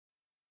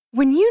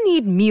When you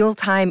need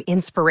mealtime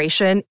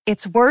inspiration,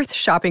 it's worth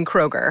shopping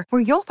Kroger,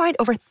 where you'll find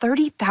over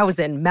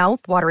 30,000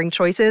 mouth-watering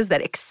choices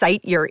that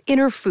excite your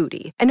inner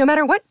foodie. And no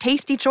matter what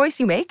tasty choice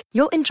you make,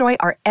 you'll enjoy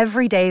our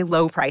everyday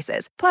low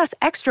prices, plus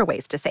extra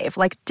ways to save,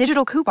 like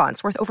digital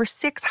coupons worth over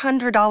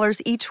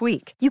 $600 each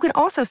week. You can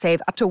also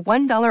save up to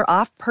 $1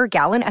 off per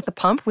gallon at the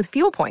pump with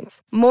fuel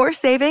points. More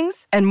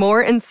savings and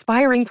more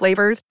inspiring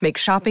flavors make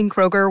shopping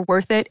Kroger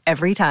worth it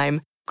every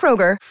time.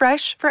 Kroger,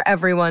 fresh for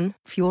everyone.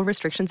 Fuel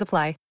restrictions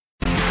apply.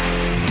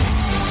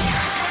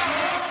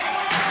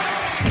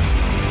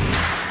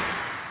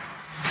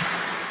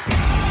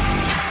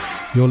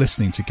 You're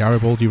listening to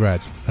Garibaldi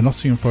Red, a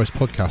Nottingham Forest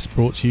podcast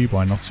brought to you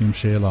by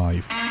Nottinghamshire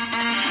Live.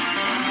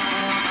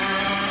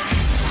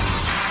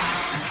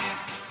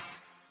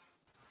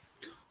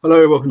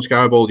 Hello, welcome to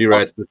Garibaldi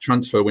Red. The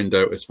transfer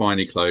window has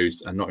finally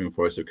closed and Nottingham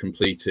Forest have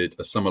completed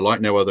a summer like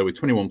no other with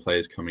 21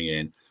 players coming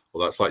in,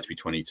 well that's like to be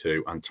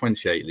 22, and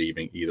 28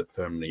 leaving either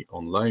permanently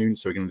on loan.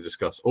 So we're going to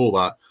discuss all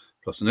that,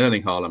 plus an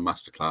Erling Haaland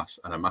masterclass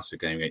and a massive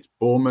game against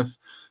Bournemouth.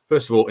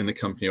 First of all, in the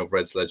company of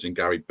Reds legend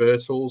Gary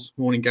Birtles.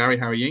 Morning, Gary,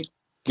 how are you?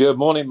 Good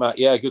morning, Matt.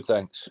 Yeah, good,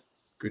 thanks.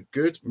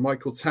 Good.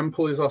 Michael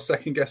Temple is our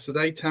second guest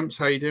today. Temps,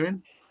 how are you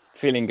doing?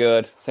 Feeling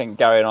good. I think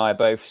Gary and I are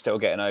both still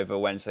getting over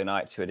Wednesday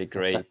night to a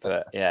degree,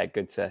 but yeah,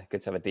 good to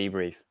have a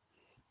debrief.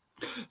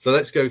 So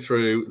let's go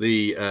through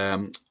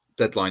the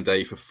deadline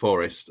day for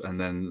Forest and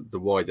then the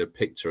wider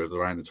picture of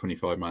around the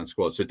 25-man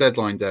squad. So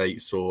deadline day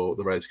saw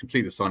the Reds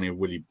complete the signing of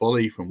Willy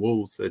Bolly from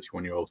Wolves,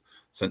 31-year-old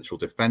central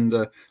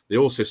defender. They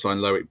also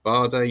signed Loic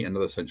Bardet,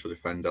 another central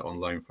defender on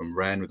loan from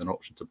Rennes, with an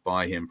option to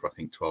buy him for, I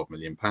think, £12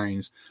 million.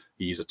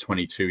 He's a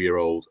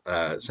 22-year-old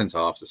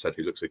centre-half, as I said,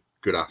 who looks a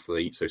good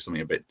athlete, so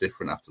something a bit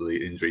different after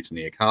the injury to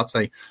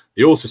Niakate.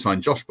 They also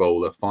signed Josh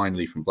Bowler,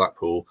 finally, from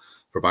Blackpool,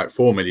 for about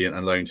 $4 million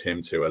and loaned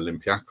him to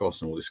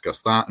Olympiacos, and we'll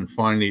discuss that. And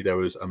finally, there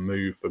was a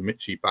move for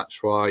Michy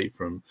Batshuayi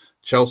from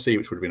Chelsea,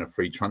 which would have been a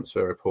free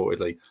transfer,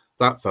 reportedly.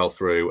 That fell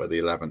through at the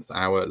 11th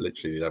hour,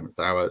 literally the 11th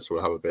hour, so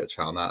we'll have a bit of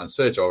chat on that. And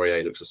Serge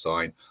Aurier looks a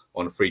sign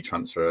on a free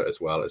transfer as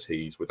well, as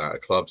he's without a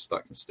club, so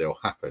that can still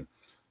happen.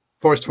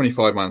 Forest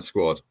 25-man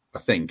squad, I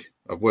think,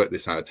 I've worked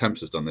this out, Temps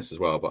has done this as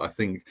well, but I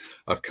think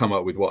I've come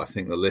up with what I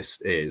think the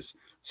list is.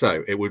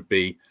 So it would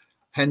be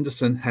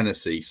Henderson,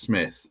 Hennessy,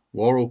 Smith,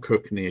 Worrell,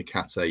 Cook,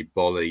 Niakate,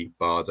 Bolly,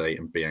 Bardet,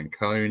 and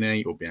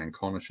Biancone, or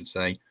Biancon, I should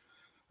say.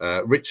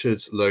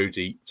 Richards,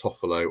 Lodi,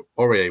 Toffolo,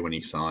 Aurier when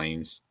he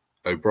signs,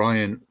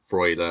 O'Brien,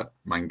 Freuler,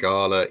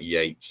 Mangala,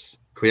 Yates,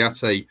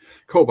 Kouyaté,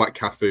 Colback,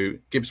 Cafu,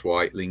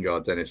 Gibbs-White,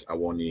 Lingard, Dennis,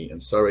 Awoniyi, and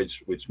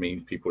Surridge, which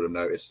means people have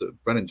noticed that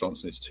Brennan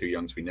Johnson is too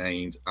young to be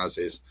named, as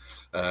is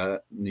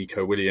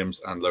Nico Williams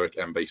and Loic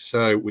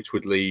Mbeso, which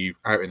would leave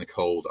out in the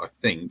cold, I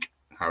think,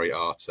 Harry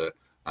Arter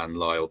and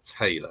Lyle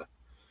Taylor.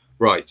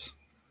 Right,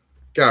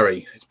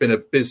 Gary, it's been a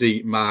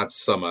busy, mad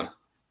summer.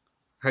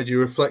 How do you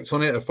reflect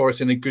on it? Are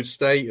Forest in a good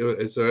state?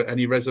 Is there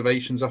any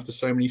reservations after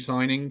so many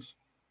signings?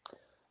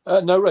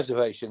 No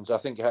reservations. I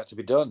think it had to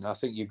be done. I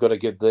think you've got to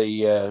give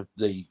the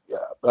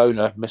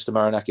owner, Mr.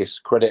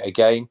 Marinakis, credit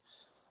again.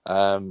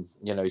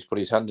 He's put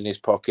his hand in his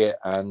pocket,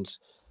 and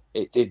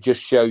it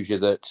just shows you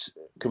that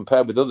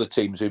compared with other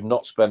teams who've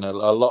not spent a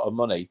lot of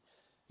money,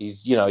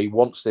 he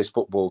wants this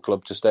football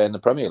club to stay in the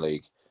Premier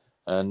League,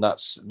 and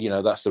that's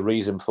the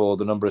reason for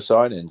the number of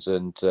signings.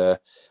 And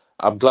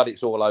I'm glad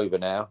it's all over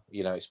now.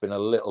 It's been a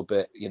little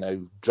bit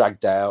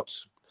dragged out,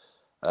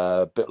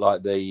 a bit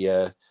like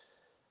the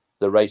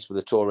race for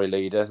the Tory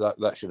leader.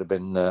 That should have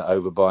been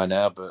over by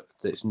now, but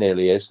it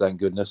nearly is, thank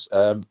goodness.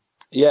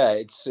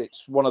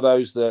 It's one of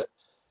those that,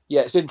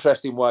 it's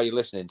interesting while you're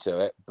listening to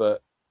it,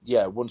 but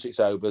once it's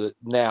over,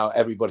 now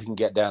everybody can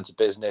get down to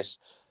business.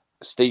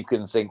 Steve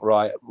can think,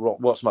 right,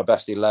 what's my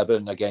best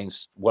 11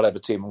 against whatever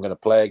team I'm going to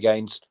play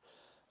against?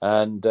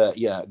 And,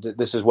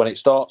 this is when it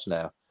starts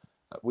now.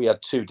 We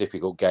had two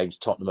difficult games,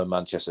 Tottenham and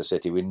Manchester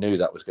City. We knew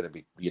that was going to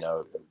be,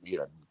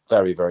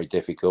 very, very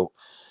difficult.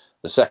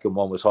 The second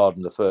one was harder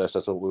than the first.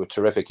 I thought we were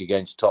terrific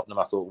against Tottenham.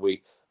 I thought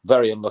we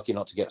very unlucky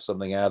not to get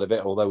something out of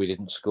it, although we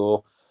didn't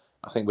score.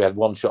 I think we had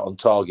one shot on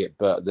target,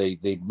 but the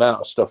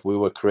amount of stuff we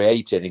were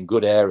creating in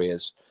good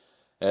areas,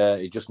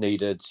 it just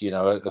needed,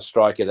 a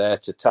striker there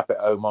to tap it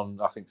home on,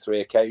 I think, 3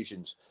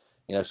 occasions.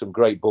 Some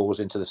great balls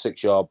into the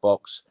 6-yard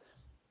box.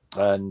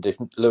 And if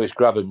Lewis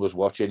Graben was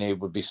watching, he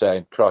would be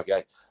saying, crikey,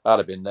 I'd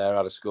have been there,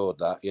 I'd have scored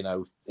that.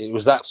 It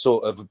was that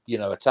sort of,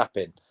 a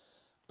tap-in.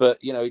 But,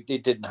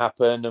 it didn't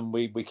happen, and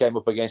we came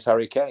up against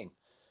Harry Kane,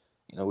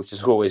 which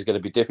is always going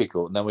to be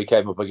difficult. And then we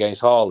came up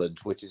against Haaland,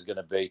 which is going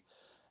to be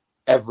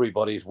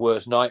everybody's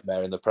worst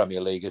nightmare in the Premier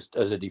League as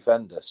a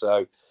defender.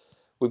 So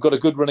we've got a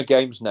good run of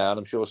games now, and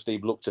I'm sure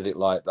Steve looked at it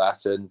like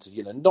that. And,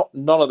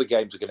 none of the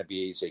games are going to be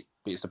easy.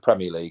 It's the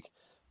Premier League.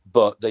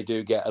 But they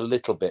do get a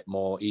little bit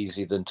more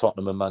easy than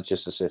Tottenham and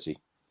Manchester City.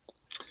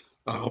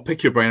 I'll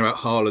pick your brain about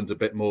Haaland a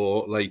bit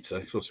more later,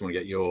 because I also want to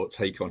get your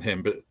take on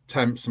him. But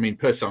Temps,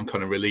 personally, I'm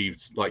kind of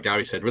relieved, like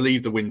Gary said,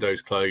 relieved the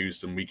window's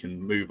closed and we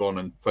can move on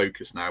and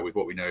focus now with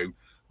what we know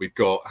we've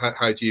got.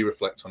 How do you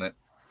reflect on it?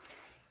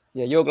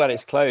 Yeah, you're glad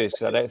it's closed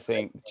because I don't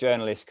think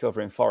journalists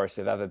covering Forest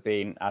have ever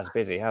been as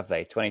busy, have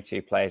they?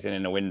 22 players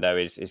in a window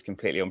is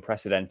completely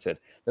unprecedented.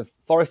 The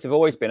Forest have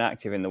always been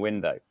active in the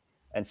window.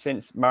 And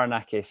since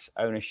Marinakis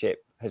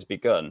ownership has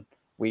begun,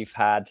 we've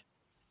had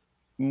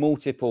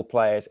multiple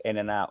players in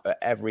and out at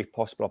every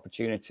possible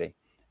opportunity.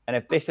 And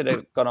if this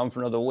had gone on for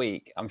another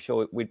week, I'm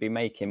sure we'd be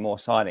making more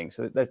signings.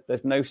 So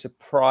there's no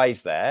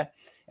surprise there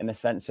in the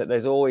sense that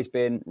there's always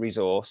been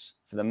resource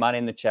for the man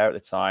in the chair at the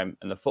time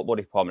and the football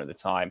department at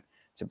the time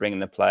to bring in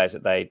the players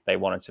that they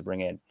wanted to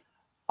bring in.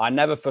 I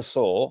never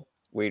foresaw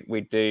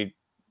we'd do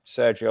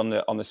surgery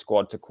on the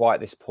squad to quite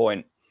this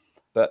point,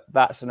 but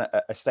that's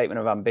a statement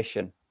of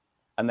ambition.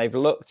 And they've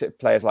looked at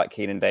players like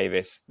Keenan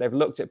Davis. They've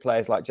looked at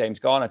players like James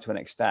Garner to an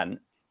extent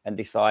and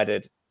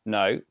decided,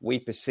 no, we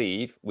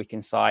perceive we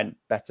can sign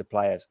better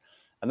players.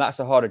 And that's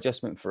a hard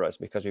adjustment for us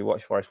because we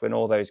watched Forest win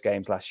all those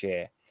games last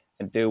year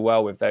and do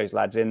well with those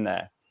lads in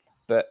there.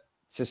 But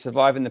to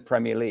survive in the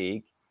Premier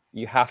League,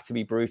 you have to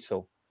be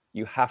brutal.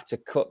 You have to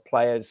cut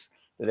players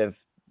that have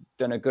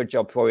done a good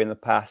job for you in the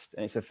past.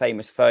 And it's a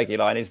famous Fergie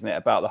line, isn't it,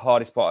 about the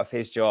hardest part of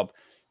his job,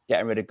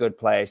 getting rid of good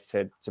players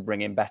to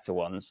bring in better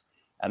ones.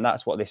 And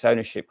that's what this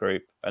ownership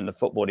group and the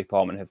football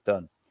department have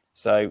done.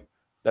 So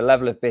the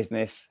level of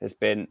business has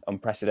been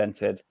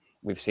unprecedented.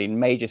 We've seen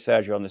major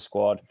surgery on the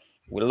squad.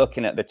 We're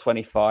looking at the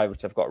 25,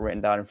 which I've got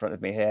written down in front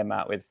of me here,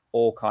 Matt, with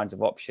all kinds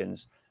of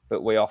options.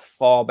 But we are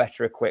far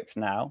better equipped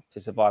now to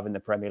survive in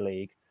the Premier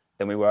League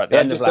than we were at the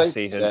end of last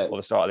season or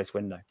the start of this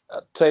window.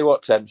 I'll tell you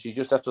what, Temps, you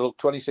just have to look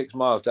 26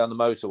 miles down the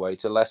motorway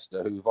to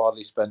Leicester, who've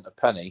hardly spent a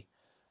penny.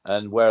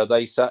 And where are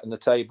they sat in the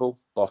table?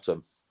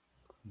 Bottom.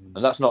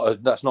 And that's not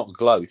a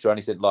gloat or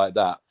anything like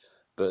that.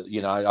 But,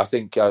 you know, I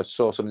think I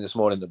saw something this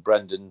morning that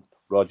Brendan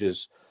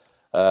Rodgers,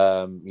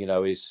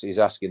 is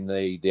asking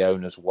the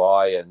owners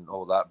why and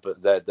all that.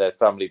 But their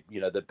family,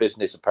 their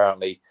business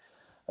apparently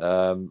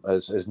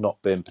has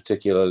not been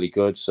particularly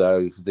good.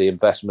 So the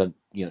investment,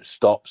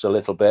 stops a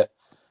little bit.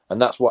 And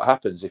that's what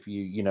happens if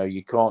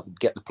you can't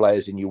get the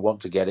players in you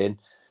want to get in.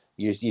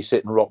 You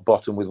sit in rock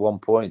bottom with 1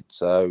 point.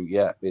 So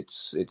yeah,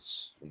 it's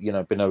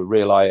been a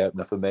real eye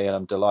opener for me, and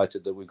I'm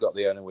delighted that we've got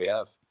the owner we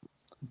have.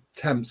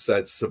 Temps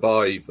said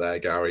survive there,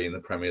 Gary, in the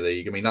Premier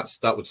League. I mean,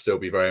 that would still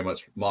be very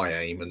much my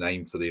aim, and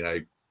aim for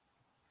the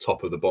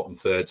top of the bottom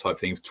third type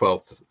things,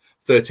 12th,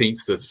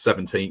 13th to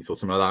 17th or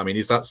something like that. I mean,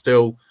 is that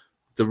still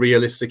the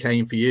realistic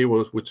aim for you,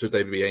 or should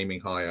they be aiming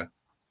higher?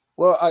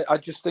 Well, I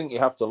just think you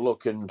have to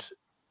look and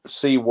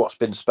see what's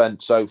been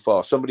spent so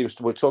far.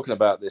 We're talking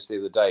about this the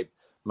other day.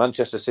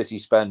 Manchester City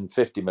spend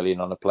 50 million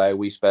on a player.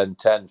 We spend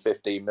 10,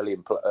 15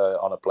 million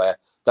on a player.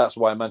 That's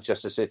why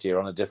Manchester City are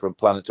on a different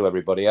planet to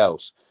everybody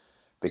else,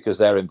 because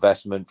their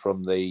investment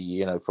from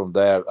from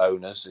their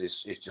owners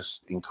is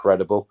just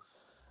incredible,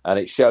 and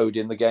it showed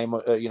in the game,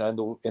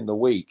 in the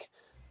week.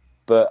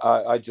 But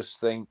I just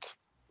think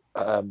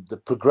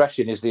the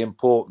progression is the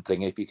important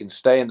thing. If you can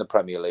stay in the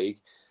Premier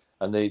League,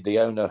 and the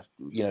owner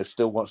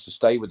still wants to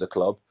stay with the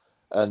club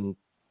and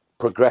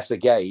progress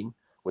again,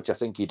 which I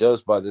think he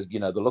does by the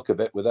the look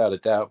of it, without a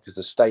doubt, because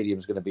the stadium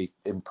is going to be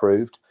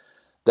improved,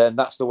 then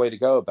that's the way to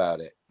go about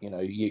it.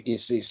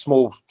 It's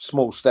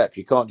small steps.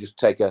 You can't just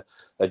take a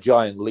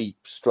giant leap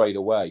straight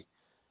away.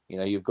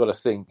 You've got to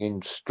think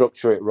and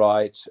structure it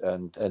right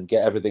and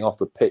get everything off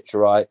the pitch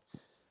right.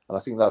 And I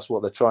think that's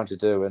what they're trying to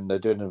do, and they're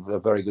doing a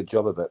very good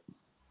job of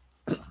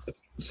it.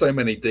 So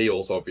many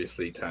deals,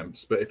 obviously,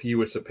 Temps, but if you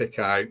were to pick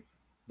out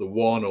the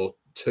one or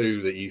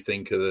two that you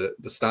think are the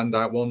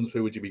standout ones,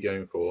 who would you be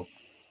going for?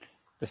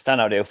 The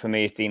standout deal for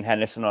me is Dean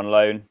Henderson on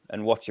loan,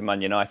 and watching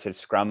Man United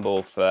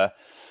scramble for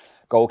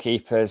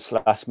goalkeepers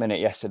last minute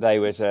yesterday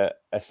was a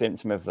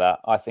symptom of that.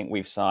 I think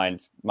we've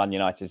signed Man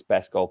United's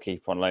best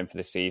goalkeeper on loan for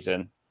the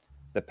season.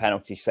 The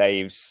penalty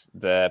saves,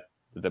 the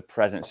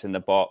presence in the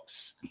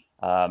box.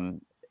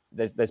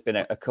 There's been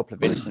a couple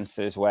of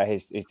instances where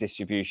his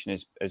distribution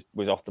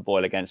was off the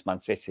boil against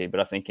Man City, but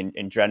I think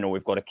in general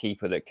we've got a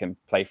keeper that can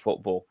play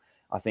football.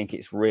 I think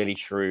it's really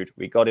shrewd.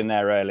 We got in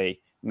there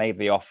early, made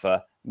the offer,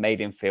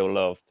 made him feel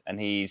loved, and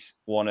he's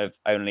one of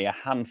only a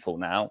handful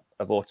now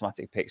of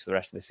automatic picks for the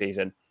rest of the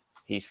season.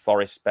 He's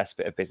Forest's best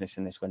bit of business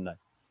in this window.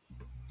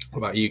 What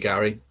about you,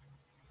 Gary?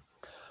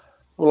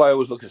 Well, I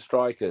always look at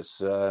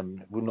strikers.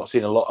 We've not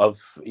seen a lot of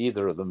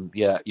either of them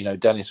yet.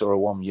 Dennis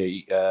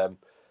Orowanyi,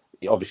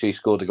 obviously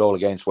scored a goal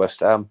against West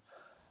Ham.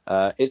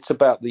 It's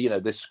about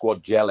this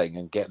squad gelling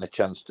and getting a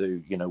chance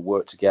to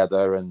work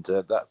together, and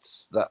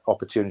that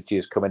opportunity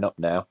is coming up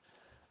now.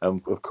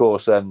 And of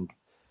course, then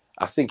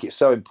I think it's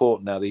so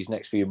important now these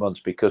next few months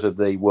because of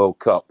the World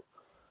Cup,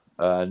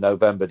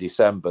 November,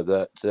 December,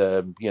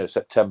 that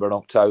September and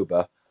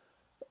October,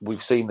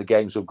 we've seen the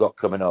games we've got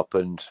coming up,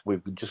 and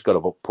we've just got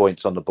to put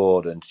points on the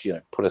board and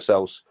put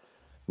ourselves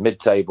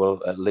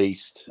mid-table at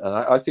least. And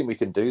I think we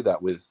can do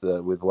that with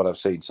what I've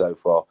seen so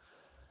far.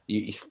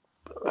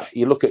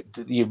 You look at,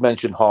 you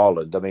mentioned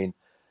Haaland. I mean,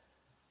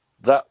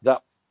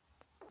 that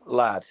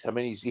lad, I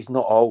mean, he's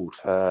not old.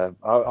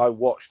 I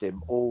watched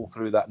him all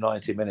through that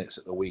 90 minutes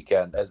at the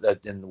weekend,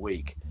 in the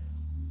week.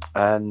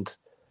 And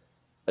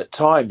at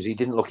times he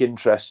didn't look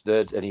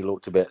interested and he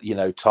looked a bit,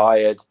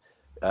 tired.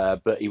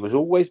 But he was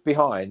always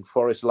behind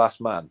Forest's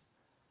last man.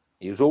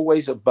 He was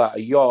always about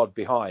a yard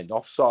behind,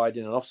 offside,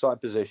 in an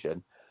offside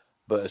position.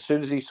 But as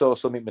soon as he saw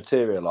something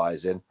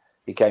materialising,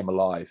 he came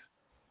alive.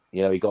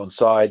 He got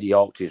inside, he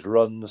arced his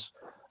runs.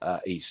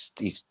 He's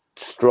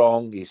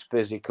strong, he's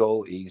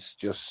physical, he's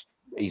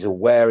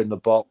aware in the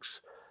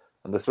box.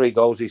 And the 3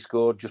 goals he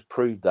scored just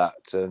proved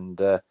that. And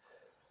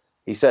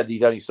he said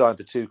he'd only signed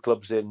for 2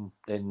 clubs in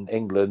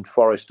England,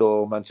 Forest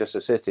or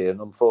Manchester City,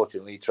 and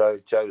unfortunately he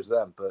chose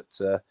them.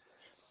 But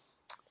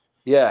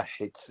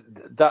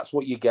that's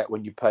what you get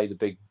when you pay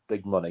the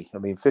big money. I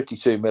mean,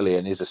 52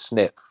 million is a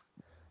snip.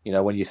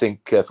 When you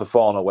think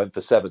Fofana went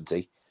for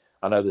 70,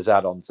 I know there's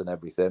add-ons and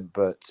everything,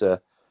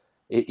 but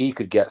he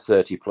could get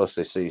 30 plus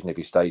this season if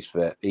he stays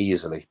fit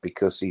easily,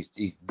 because he's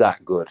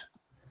that good.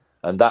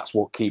 And that's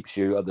what keeps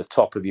you at the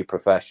top of your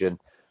profession.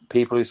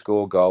 People who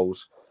score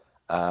goals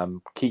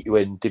keep you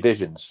in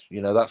divisions.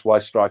 That's why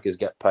strikers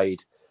get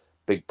paid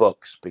big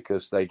bucks,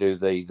 because they do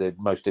the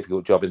most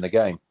difficult job in the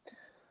game.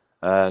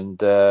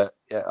 And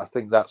I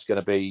think that's going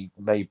to be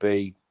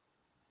maybe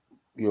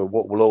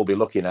what we'll all be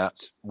looking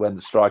at when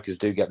the strikers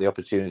do get the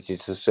opportunity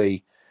to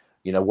see,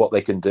 what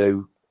they can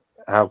do,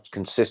 how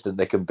consistent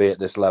they can be at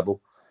this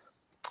level.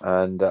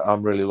 And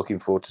I'm really looking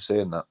forward to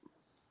seeing that.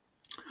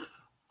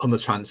 On the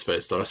transfer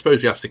side, I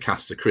suppose you have to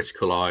cast a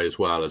critical eye as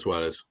well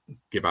as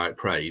give out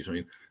praise. I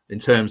mean, in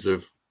terms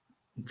of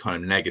kind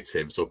of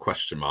negatives or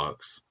question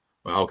marks,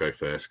 well, I'll go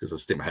first because I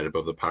stick my head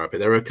above the parapet.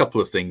 There are a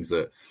couple of things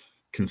that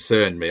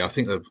concern me. I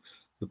think the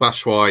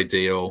Batshuayi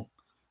deal,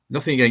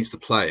 nothing against the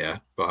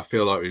player, but I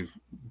feel like we've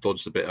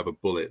dodged a bit of a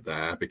bullet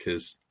there,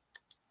 because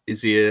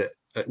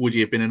would he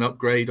have been an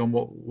upgrade on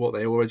what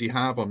they already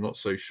have? I'm not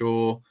so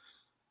sure.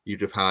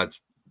 You'd have had,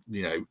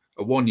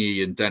 a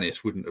Wanye and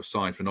Dennis wouldn't have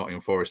signed for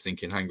Nottingham Forest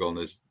thinking, hang on,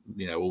 there's,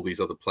 all these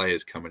other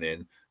players coming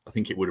in. I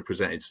think it would have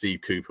presented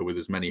Steve Cooper with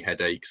as many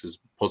headaches as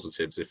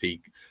positives if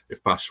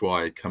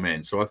Batshuayi had come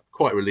in. So I'm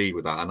quite relieved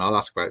with that. And I'll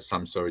ask about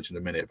Sam Surridge in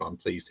a minute, but I'm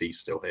pleased he's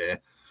still here.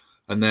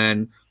 And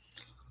then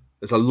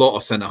there's a lot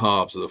of centre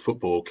halves at the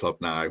football club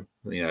now,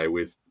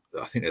 with,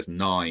 I think there's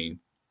 9.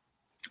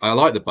 I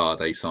like the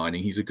Bardet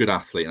signing. He's a good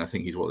athlete, and I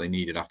think he's what they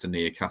needed after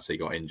Niakate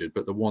got injured.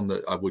 But the one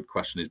that I would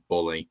question is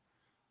Bolly.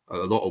 A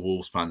lot of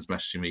Wolves fans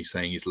messaging me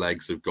saying his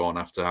legs have gone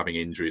after having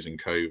injuries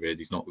and COVID.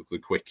 He's not the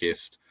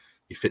quickest.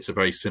 He fits a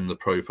very similar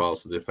profile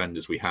to the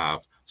defenders we have.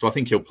 So I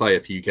think he'll play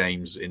a few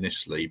games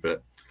initially,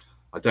 but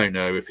I don't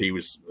know if he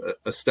was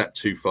a step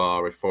too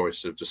far, if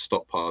Forest have just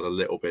stockpiled a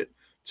little bit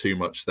too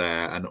much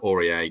there. And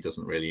Aurier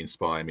doesn't really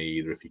inspire me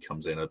either if he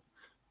comes in, a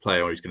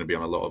player who's going to be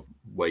on a lot of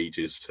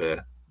wages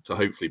to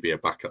hopefully be a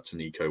backup to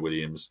Nico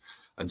Williams.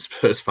 And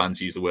Spurs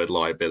fans use the word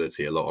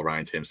liability a lot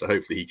around him. So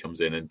hopefully he comes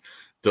in and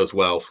does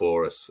well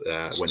for us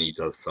when he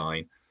does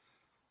sign.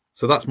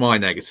 So that's my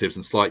negatives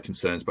and slight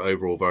concerns, but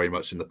overall very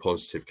much in the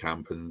positive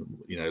camp. And,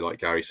 like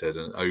Gary said,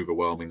 an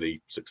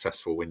overwhelmingly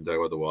successful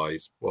window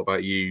otherwise. What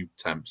about you,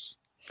 Temps?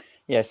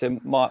 Yeah, so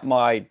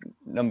my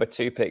number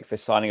 2 pick for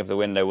signing of the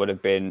window would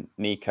have been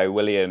Nico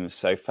Williams.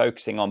 So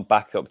focusing on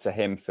backup to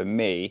him for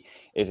me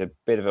is a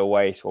bit of a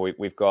waste. Where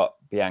we've got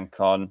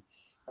Biancon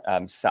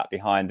sat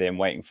behind him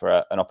waiting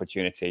for an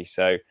opportunity.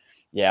 So,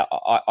 yeah,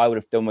 I would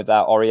have done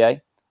without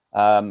Aurier.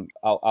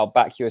 I'll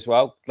back you as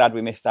well. Glad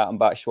we missed out on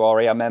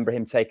Batshuayi. I remember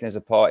him taking us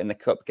apart in the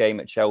cup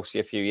game at Chelsea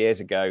a few years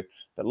ago.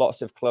 But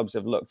lots of clubs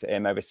have looked at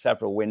him over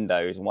several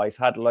windows, and while he's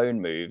had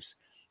loan moves,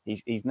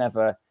 he's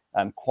never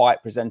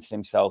quite presented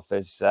himself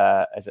as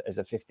a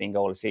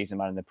 15-goal a season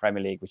man in the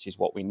Premier League, which is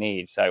what we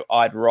need. So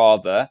I'd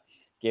rather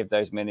give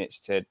those minutes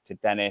to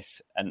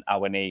Dennis and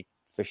Awani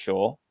for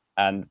sure,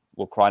 and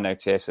we'll cry no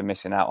tears for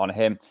missing out on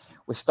him.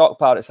 We're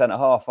stockpiled at centre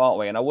half, aren't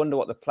we? And I wonder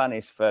what the plan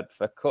is for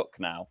Cook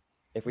now.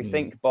 If we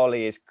think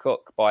Bolly is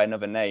Cook by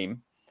another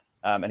name,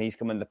 and he's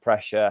come under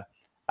pressure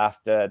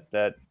after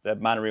the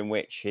manner in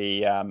which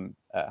he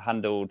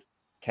handled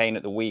Kane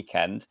at the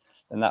weekend,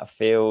 then that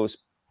feels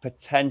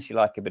potentially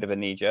like a bit of a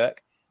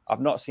knee-jerk. I've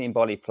not seen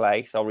Bolly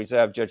play, so I'll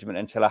reserve judgment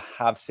until I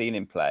have seen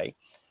him play.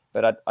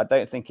 But I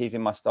don't think he's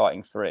in my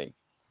starting 3.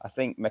 I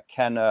think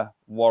McKenna,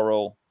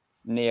 Worrell,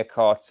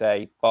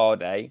 Niakate,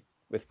 Bardet,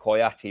 with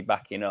Koyati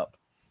backing up,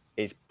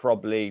 is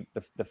probably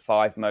the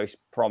 5 most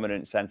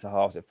prominent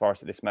centre-halves at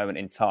Forest at this moment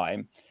in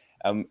time.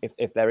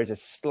 If there is a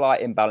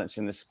slight imbalance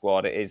in the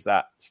squad, it is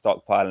that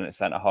stockpiling at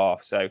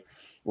centre-half. So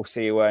we'll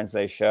see who earns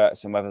those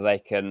shirts and whether they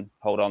can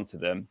hold on to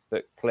them.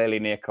 But clearly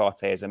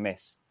Niakate is a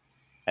miss.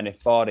 And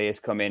if Bardi has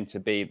come in to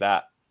be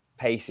that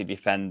pacey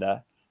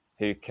defender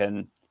who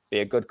can be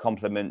a good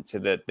complement to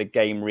the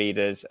game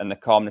readers and the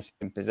calmness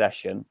in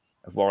possession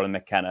of Worrell and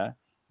McKenna,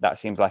 that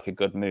seems like a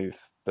good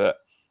move. But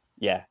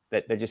yeah,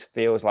 there just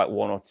feels like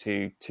 1 or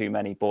 2 too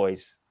many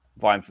boys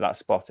vying for that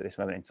spot at this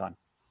moment in time.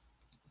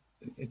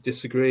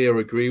 Disagree or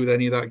agree with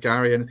any of that,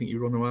 Gary? Anything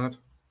you want to add?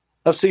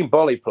 I've seen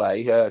Bolly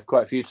play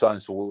quite a few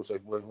times for Wolves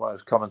when I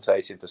was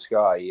commentating for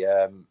Sky,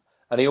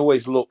 and he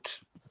always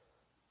looked,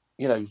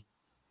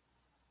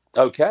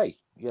 okay.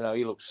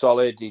 He looked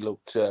solid. He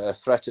looked a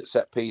threat at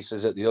set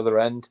pieces at the other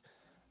end.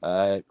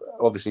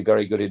 Obviously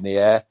very good in the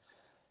air.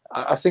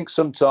 I think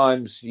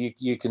sometimes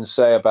you can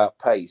say about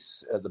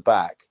pace at the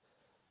back,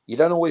 you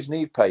don't always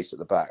need pace at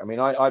the back. I mean,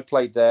 I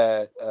played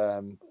there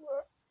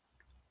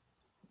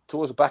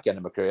towards the back end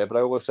of my career, but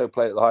I also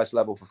played at the highest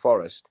level for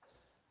Forest.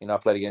 I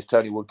played against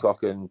Tony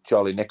Woodcock and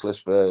Charlie Nicholas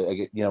for,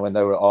 when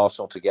they were at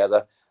Arsenal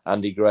together,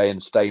 Andy Gray and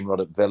Stainrod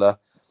at Villa.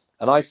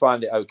 And I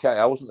find it okay.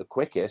 I wasn't the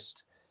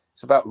quickest.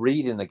 It's about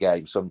reading the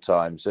game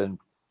sometimes and,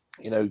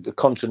 the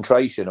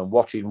concentration and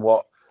watching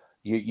what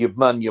your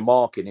man you're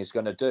marking is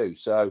going to do.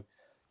 So,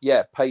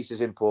 yeah, pace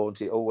is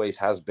important. It always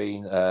has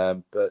been.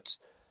 But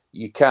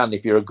you can,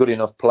 if you're a good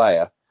enough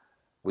player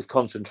with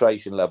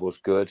concentration levels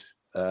good,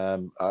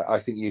 I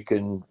think you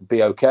can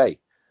be okay.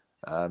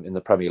 In the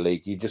Premier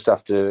League, you just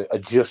have to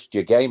adjust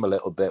your game a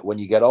little bit when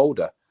you get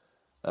older.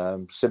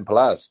 Simple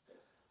as.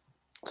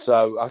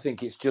 So I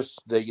think it's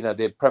just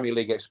the Premier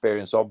League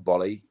experience of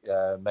Bolly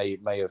may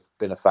have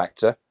been a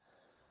factor.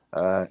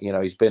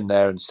 He's been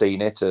there and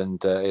seen it, and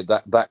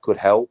that could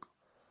help.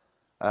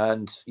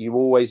 And you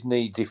always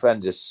need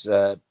defenders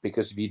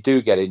because if you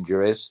do get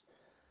injuries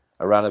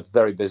around a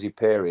very busy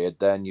period,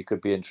 then you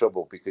could be in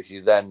trouble because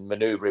you're then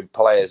manoeuvring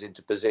players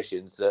into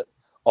positions that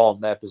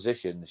aren't their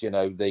positions.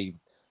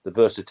 The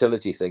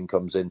versatility thing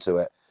comes into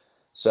it.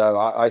 So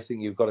I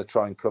think you've got to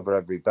try and cover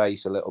every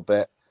base a little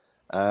bit.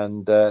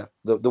 And the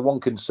one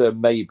concern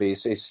maybe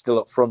is still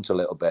up front a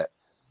little bit.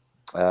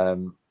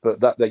 But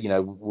that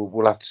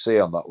we'll have to see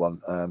on that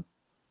one.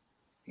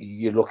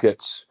 You look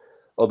at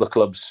other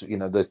clubs,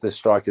 the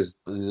strikers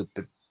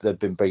they've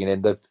been bringing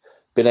in, they've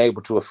been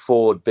able to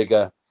afford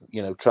bigger,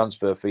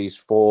 transfer fees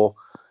for,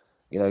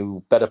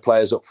 better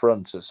players up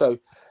front. So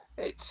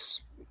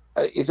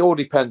it all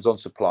depends on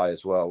supply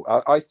as well.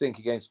 I think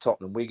against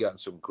Tottenham, we got in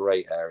some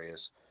great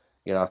areas.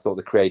 I thought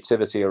the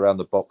creativity around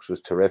the box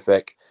was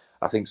terrific.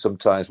 I think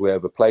sometimes we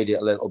overplayed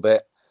it a little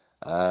bit.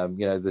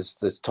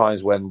 There's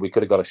times when we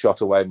could have got a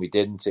shot away and we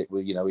didn't.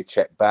 We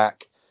checked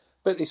back.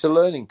 But it's a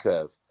learning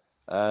curve.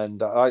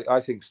 And I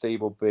think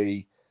Steve will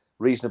be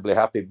reasonably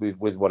happy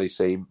with what he's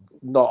seen.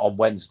 Not on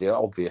Wednesday,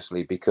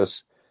 obviously,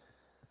 because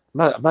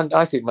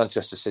I think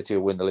Manchester City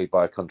will win the league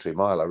by a country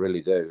mile. I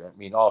really do. I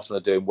mean, Arsenal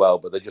are doing well,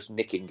 but they're just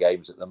nicking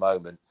games at the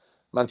moment.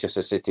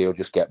 Manchester City will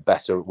just get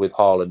better with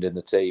Haaland in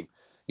the team.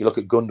 You look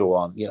at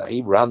Gundogan,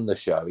 he ran the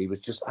show. He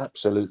was just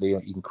absolutely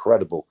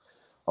incredible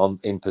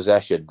in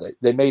possession.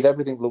 They made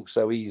everything look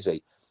so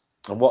easy.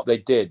 And what they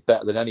did,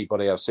 better than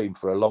anybody I've seen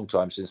for a long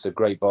time since the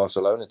great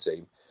Barcelona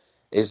team,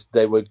 is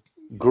they were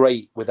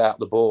great without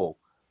the ball.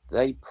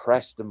 They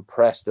pressed and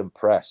pressed and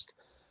pressed.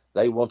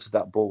 They wanted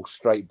that ball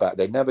straight back.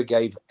 They never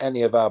gave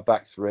any of our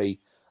back three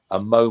a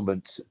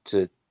moment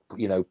to,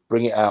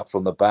 bring it out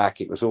from the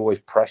back. It was always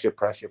pressure,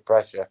 pressure,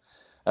 pressure.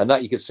 And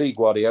that you could see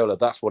Guardiola,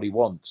 that's what he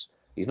wants.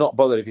 He's not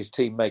bothered if his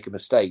team make a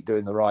mistake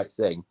doing the right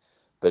thing,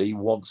 but he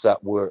wants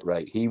that work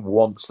rate. He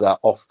wants that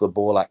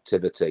off-the-ball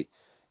activity,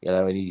 and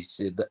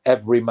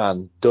every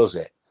man does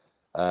it.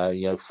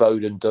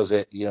 Foden does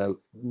it.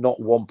 Not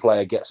one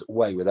player gets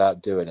away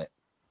without doing it.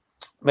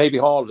 Maybe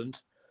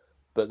Haaland,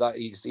 but that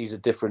he's a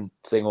different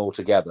thing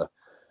altogether.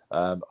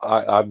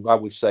 I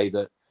would say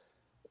that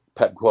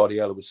Pep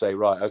Guardiola would say,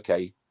 right,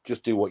 okay,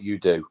 just do what you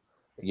do.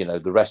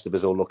 The rest of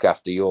us will look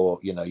after your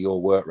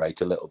work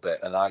rate a little bit.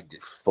 And I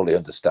fully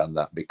understand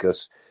that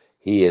because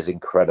he is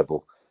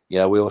incredible. We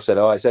all said,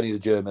 it's only the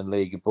German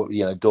league, but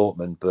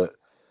Dortmund, but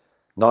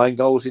 9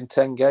 goals in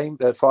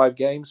 5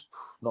 games,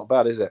 not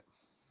bad, is it?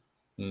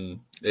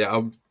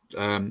 Yeah,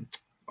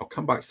 I'll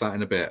come back to that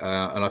in a bit.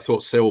 And I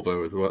thought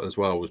Silva as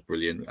well was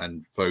brilliant.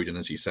 And Foden,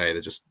 as you say,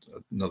 they're just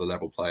another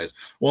level players.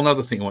 One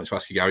other thing I wanted to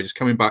ask you, Gary, just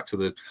coming back to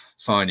the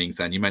signings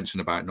then, you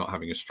mentioned about not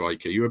having a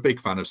striker. You're a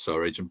big fan of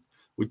Surridge, and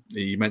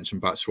you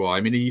mentioned Batshuayi.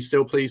 I mean, are you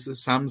still pleased that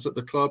Sam's at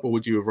the club, or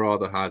would you have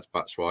rather had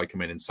Batshuayi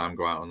come in and Sam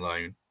go out on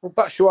loan? Well,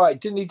 Batshuayi,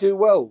 didn't he do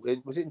well?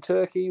 Was it in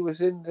Turkey? He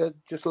was in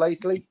just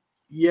lately?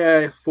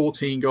 Yeah,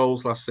 14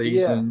 goals last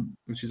season,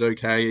 which is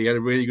okay. He had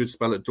a really good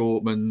spell at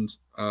Dortmund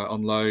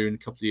on loan a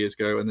couple of years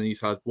ago, and then he's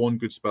had one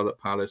good spell at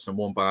Palace and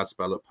one bad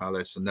spell at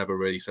Palace, and never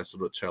really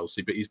settled at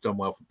Chelsea. But he's done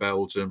well for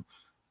Belgium,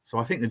 so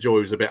I think the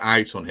joy was a bit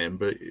out on him.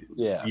 But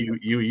yeah,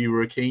 you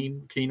were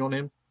keen on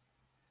him.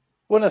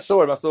 When I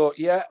saw him, I thought,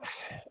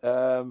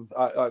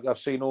 I've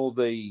seen all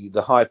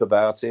the hype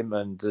about him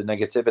and the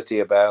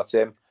negativity about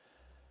him,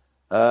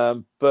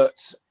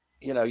 but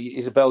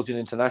he's a Belgian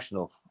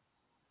international.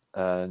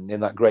 And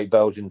in that great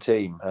Belgian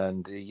team.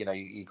 And,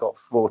 he got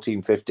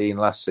 14, 15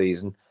 last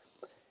season.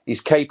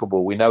 He's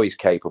capable. We know he's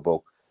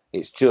capable.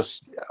 It's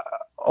just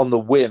on the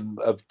whim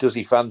of, does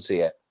he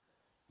fancy it?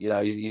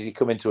 Is he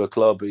come into a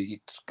club?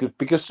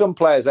 Because some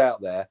players out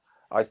there,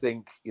 I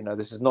think,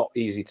 this is not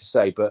easy to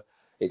say, but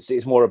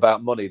it's more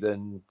about money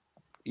than,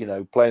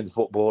 playing the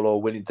football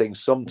or winning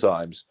things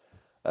sometimes.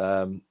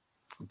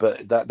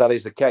 But that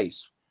is the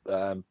case.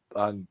 I'm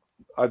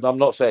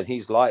not saying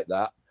he's like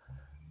that.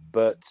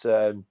 But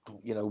do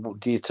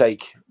you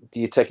take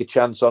a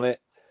chance on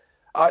it?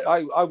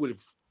 I would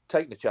have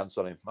taken a chance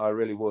on him. I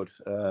really would,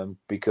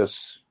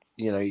 because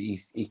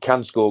he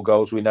can score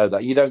goals. We know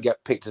that. You don't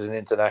get picked as an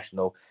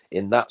international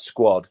in that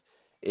squad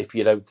if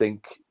you don't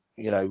think,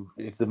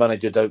 if the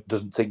manager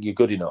doesn't think you're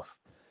good enough.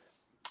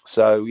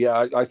 So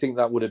yeah, I think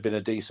that would have been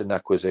a decent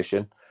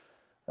acquisition.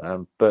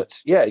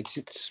 But yeah,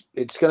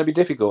 it's going to be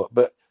difficult.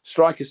 But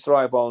strikers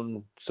thrive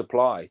on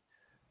supply,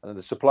 and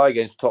the supply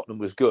against Tottenham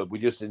was good. We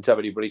just didn't have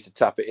anybody to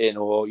tap it in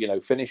or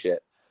finish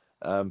it.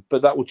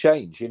 But that will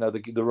change.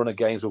 The run of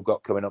games we've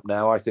got coming up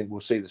now. I think we'll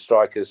see the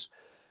strikers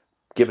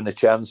given a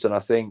chance, and I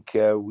think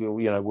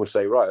we'll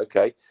say, right,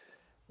 okay,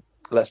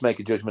 let's make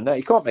a judgment now.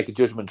 You can't make a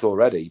judgment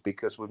already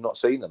because we've not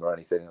seen them or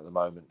anything at the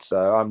moment.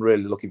 So I'm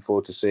really looking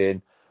forward to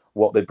seeing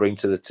what they bring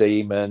to the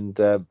team. And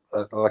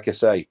like I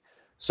say,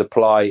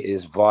 supply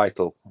is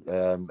vital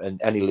in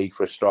any league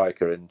for a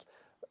striker, and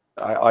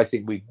I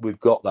think we've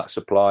got that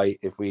supply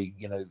if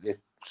if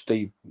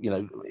Steve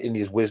in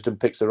his wisdom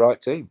picks the right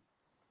team.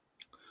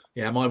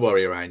 Yeah, my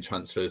worry around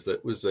transfers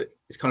was that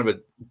it's kind of a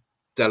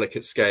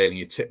delicate scale, and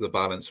you tip the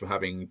balance from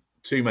having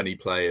too many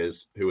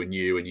players who are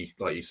new, and you,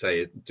 like you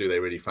say, do they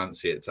really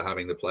fancy it, to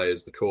having the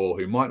players, the core,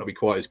 who might not be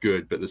quite as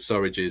good, but the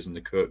Surridges and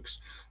the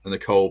Cooks and the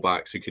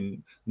Colbacks who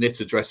can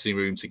knit a dressing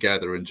room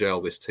together and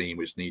gel this team,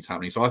 which needs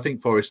happening. So I think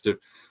Forest have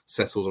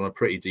settled on a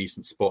pretty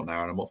decent spot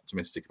now, and I'm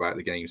optimistic about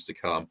the games to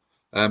come.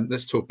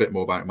 Let's talk a bit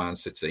more about Man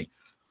City.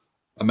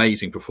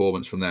 Amazing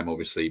performance from them,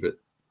 obviously, but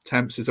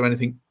Temps, is there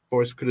anything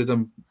Forest could have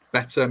done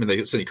better? I mean, they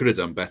certainly could have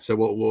done better.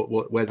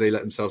 Where they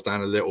let themselves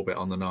down a little bit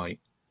on the night?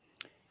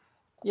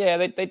 Yeah,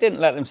 they didn't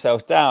let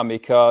themselves down,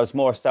 because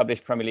more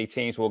established Premier League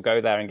teams will go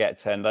there and get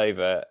turned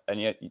over.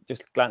 And you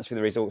just glance through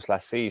the results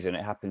last season.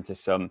 It happened to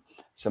some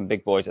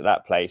big boys at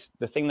that place.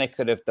 The thing they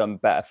could have done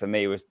better for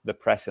me was the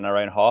press in our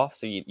own half.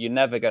 So you're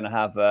never going to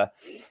have a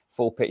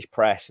full pitch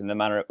press in the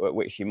manner at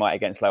which you might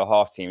against lower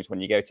half teams when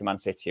you go to Man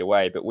City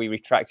away. But we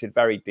retracted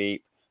very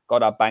deep,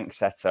 got our bank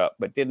set up,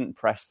 but didn't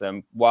press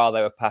them while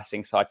they were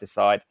passing side to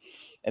side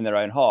in their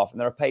own half. And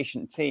they're a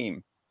patient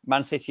team.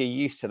 Man City are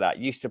used to that,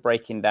 used to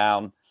breaking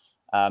down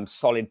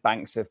solid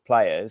banks of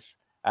players,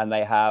 and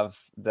they have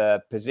the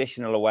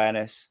positional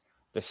awareness,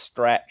 the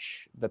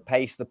stretch, the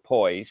pace, the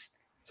poise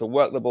to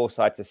work the ball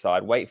side to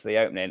side, wait for the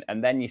opening,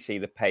 and then you see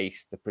the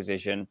pace, the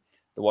precision,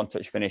 the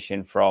one-touch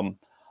finishing from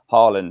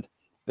Haaland.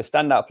 The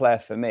standout player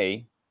for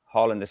me,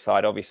 Haaland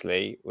aside,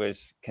 obviously,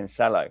 was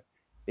Cancelo,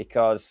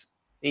 because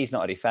he's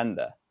not a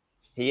defender.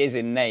 He is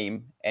in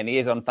name, and he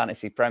is on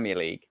Fantasy Premier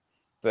League,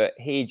 but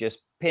he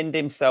just pinned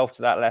himself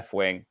to that left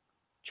wing,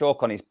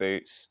 chalk on his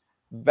boots,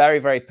 very,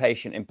 very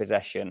patient in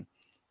possession.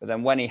 But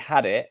then when he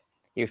had it,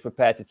 he was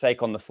prepared to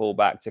take on the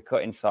fullback, to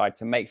cut inside,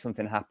 to make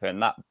something happen.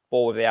 That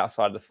ball with the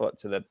outside of the foot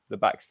to the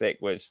back stick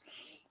was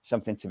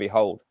something to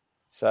behold.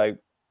 So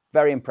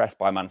very impressed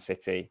by Man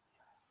City.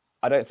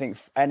 I don't think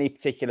any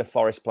particular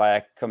Forest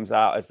player comes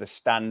out as the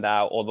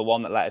standout or the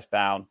one that let us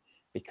down,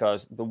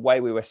 because the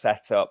way we were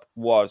set up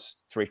was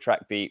to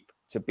retract deep,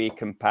 to be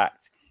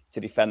compact,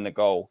 to defend the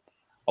goal.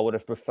 I would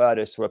have preferred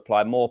us to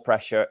apply more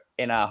pressure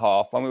in our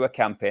half when we were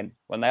camping,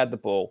 when they had the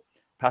ball,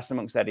 passed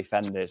amongst their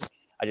defenders.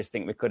 I just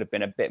think we could have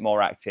been a bit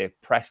more active,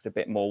 pressed a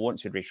bit more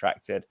once we'd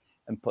retracted,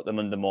 and put them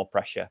under more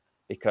pressure,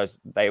 because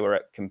they were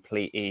at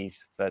complete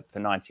ease for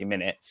 90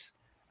 minutes.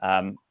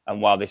 And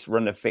while this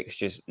run of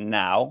fixtures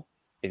now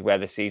is where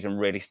the season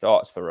really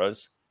starts for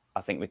us,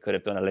 I think we could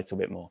have done a little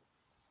bit more.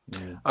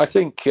 Yeah. I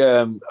think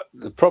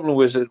the problem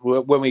was that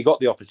when we got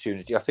the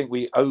opportunity, I think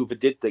we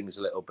overdid things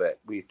a little bit.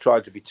 We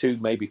tried to be too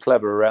maybe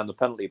clever around the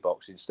penalty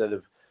box instead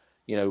of,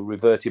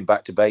 reverting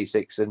back to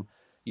basics. And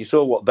you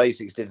saw what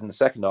basics did in the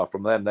second half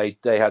from them. They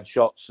had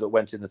shots that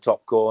went in the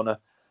top corner.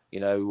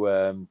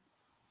 The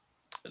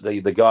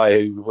guy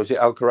who was it,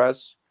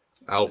 Alvarez,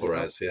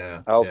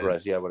 yeah.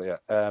 Alvarez, yeah. Well,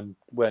 yeah.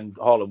 When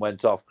Haaland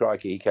went off,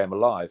 crikey, he came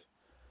alive.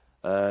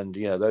 And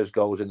those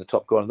goals in the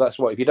top corner. That's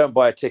what, if you don't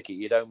buy a ticket,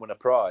 you don't win a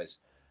prize.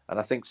 And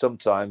I think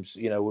sometimes,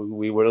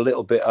 we were a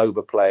little bit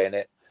overplaying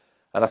it.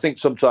 And I think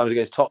sometimes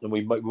against Tottenham,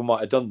 we might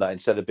have done that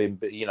instead of being,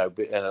 in a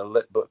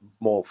little bit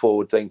more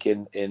forward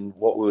thinking in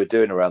what we were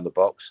doing around the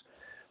box.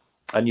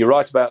 And you're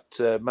right about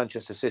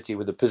Manchester City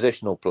with the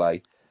positional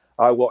play.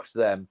 I watched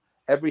them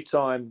every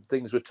time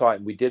things were tight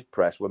and we did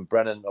press. When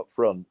Brennan up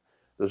front,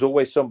 there's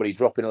always somebody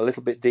dropping a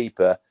little bit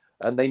deeper,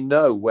 and they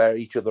know where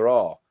each other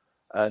are.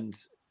 And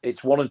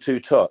it's 1 and 2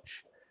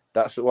 touch.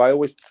 That's why I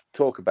always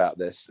talk about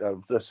this.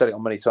 I've said it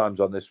on many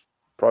times on this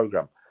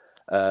program.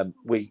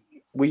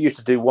 We used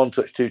to do 1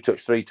 touch, 2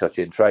 touch, 3 touch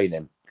in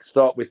training.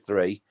 Start with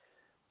 3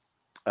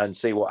 and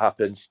see what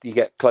happens. You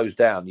get closed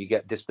down. You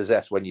get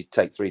dispossessed when you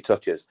take 3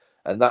 touches.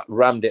 And that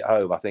rammed it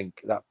home, I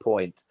think, that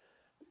point,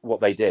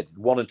 what they did.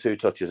 1 and 2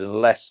 touches,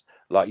 unless,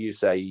 like you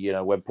say,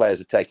 when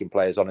players are taking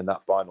players on in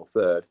that final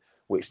third,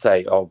 which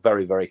they are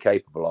very, very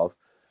capable of.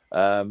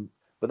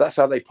 But that's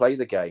how they play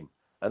the game.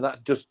 And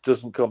that just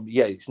doesn't come.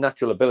 Yeah, it's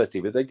natural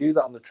ability, but they do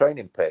that on the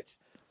training pitch.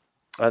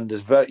 And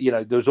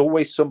there's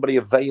always somebody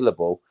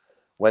available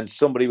when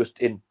somebody was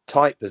in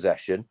tight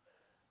possession,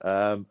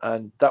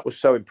 and that was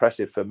so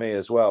impressive for me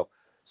as well.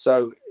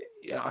 So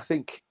I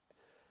think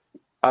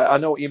I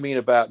know what you mean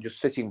about just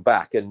sitting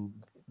back, and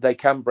they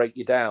can break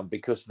you down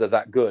because they're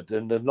that good,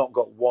 and they've not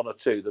got one or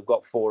two; they've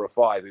got 4 or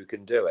 5 who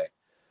can do it.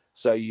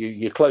 So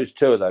you close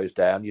 2 of those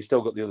down, you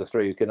still got the other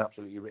 3 who can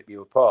absolutely rip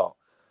you apart.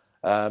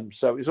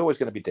 So it's always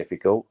going to be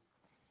difficult.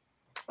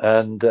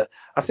 And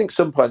I think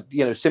sometimes,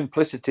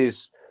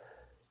 simplicity's,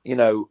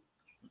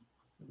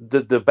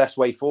 the best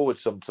way forward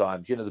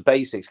sometimes. The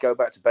basics, go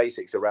back to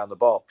basics around the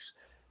box.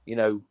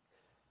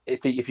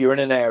 If you're in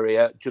an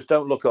area, just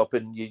don't look up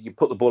and you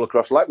put the ball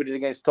across like we did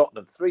against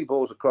Tottenham. 3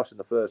 balls across in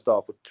the first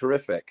half were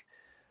terrific.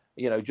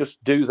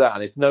 Just do that.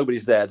 And if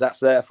nobody's there, that's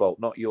their fault,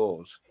 not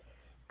yours,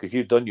 because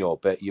you've done your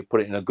bit. You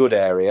put it in a good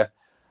area.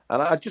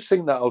 And I just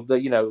think that'll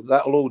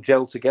all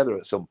gel together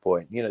at some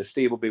point.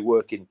 Steve will be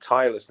working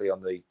tirelessly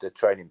on the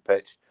training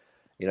pitch,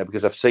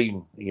 because I've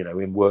seen,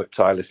 him work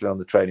tirelessly on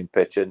the training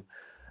pitch. And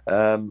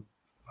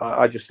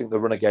I just think the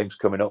run of games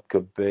coming up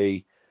could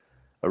be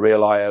a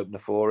real eye-opener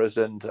for us.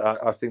 And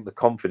I think the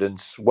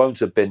confidence won't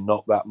have been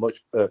knocked that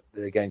much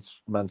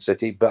against Man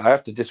City. But I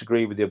have to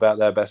disagree with you about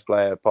their best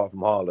player, apart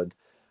from Haaland.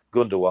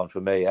 Gundogan, for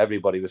me,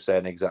 everybody was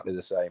saying exactly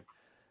the same.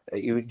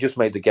 It just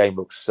made the game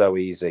look so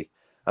easy.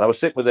 And I was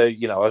sitting with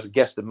I was a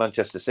guest at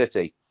Manchester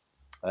City.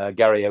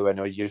 Gary Owen,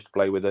 who I used to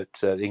play with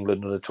at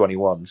England under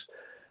 21s,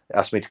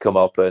 asked me to come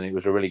up, and it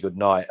was a really good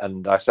night.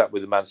 And I sat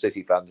with the Man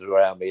City fans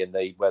around me, and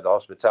where the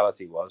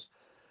hospitality was.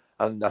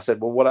 And I said,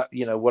 well,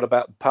 what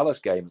about the Palace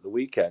game at the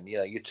weekend?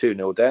 You're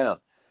 2-0 down.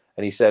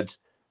 And he said,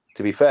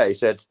 to be fair,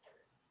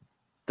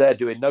 they're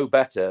doing no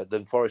better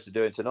than Forest are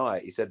doing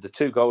tonight. He said the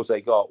 2 goals they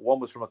got, one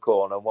was from a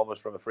corner and one was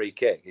from a free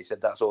kick. He said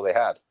that's all they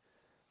had.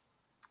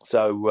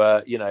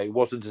 So, it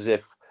wasn't as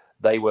if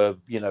they were,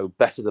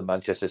 better than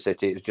Manchester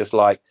City. It was just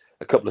like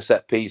a couple of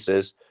set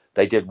pieces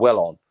they did well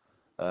on.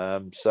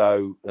 And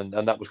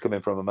that was coming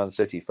from a Man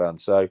City fan.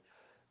 So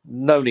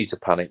no need to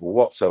panic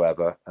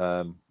whatsoever.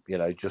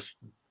 Just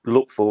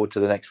look forward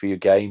to the next few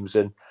games,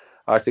 and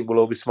I think we'll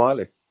all be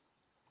smiling.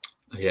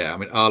 Yeah, I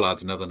mean, I'll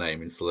add another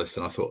name into the list,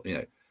 and I thought,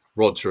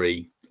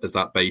 Rodri as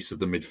that base of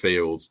the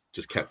midfield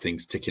just kept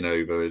things ticking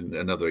over, and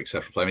another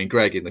exceptional play. I mean,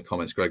 Greg in the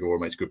comments, Greg Orr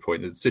makes a good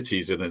point that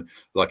City's in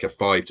a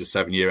 5 to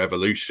 7 year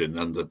evolution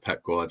under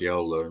Pep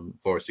Guardiola, and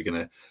Forest are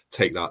going to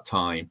take that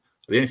time.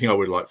 The only thing I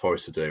would like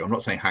Forest to do, I'm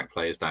not saying hack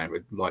players down,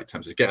 but like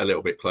Thames, is get a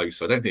little bit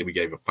closer. I don't think we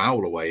gave a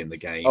foul away in the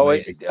game.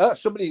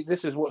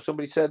 This is what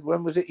somebody said.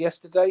 When was it?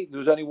 Yesterday? There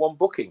was only one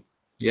booking.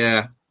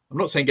 Yeah. I'm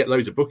not saying get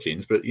loads of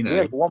bookings, but,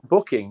 Yeah, one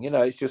booking.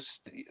 It's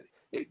just...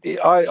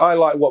 I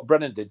like what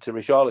Brennan did to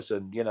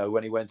Richarlison,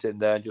 when he went in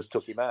there and just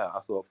took him out. I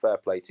thought, fair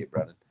play to you,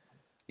 Brennan.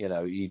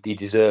 He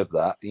deserved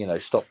that.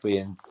 Stop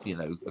being,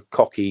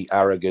 cocky,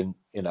 arrogant.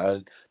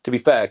 And to be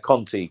fair,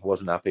 Conte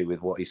wasn't happy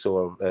with what he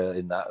saw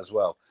in that as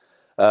well.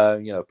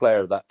 A player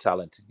of that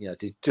talent,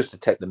 to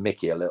take the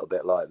mickey a little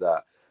bit like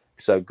that.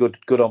 So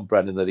good on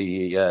Brennan that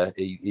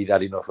he'd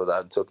had enough of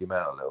that and took him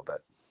out a little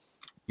bit.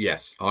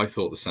 Yes, I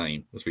thought the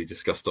same, as we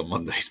discussed on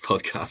Monday's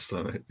podcast.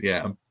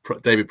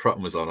 David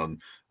Prutton was on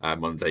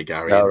Monday,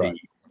 Gary,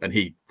 and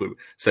he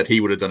said he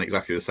would have done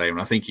exactly the same.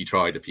 And I think he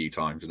tried a few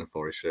times in a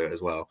Forest shirt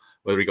as well.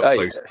 Whether he got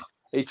close.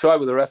 He tried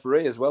with the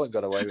referee as well and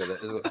got away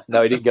with it.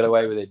 No, he didn't get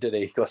away with it, did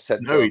he? He got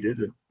sent No, he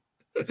didn't.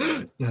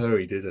 No,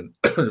 he didn't.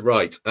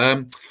 Right.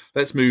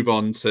 Let's move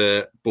on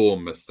to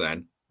Bournemouth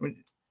then. I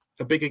mean,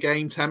 a bigger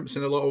game, Temps,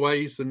 in a lot of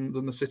ways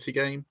than the City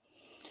game.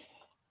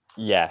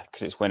 Yeah,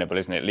 because it's winnable,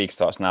 isn't it? League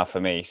starts now for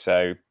me.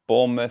 So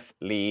Bournemouth,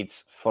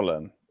 Leeds,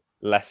 Fulham,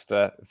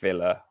 Leicester,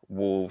 Villa,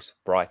 Wolves,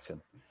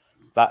 Brighton.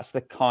 That's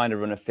the kind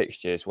of run of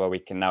fixtures where we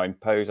can now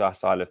impose our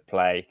style of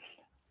play,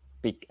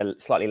 be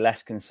slightly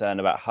less concerned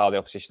about how the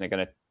opposition are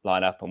going to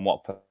line up and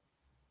what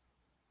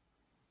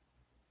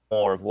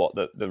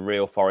the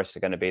real Forest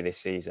are going to be this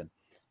season.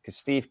 Because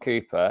Steve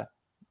Cooper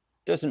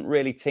doesn't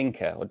really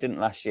tinker, or didn't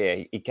last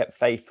year. He kept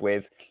faith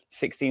with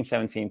 16,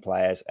 17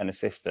 players and a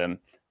system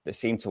that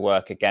seemed to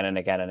work again and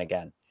again and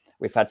again.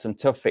 We've had some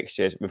tough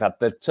fixtures. We've had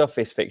the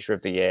toughest fixture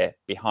of the year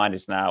behind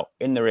us now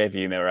in the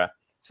rearview mirror.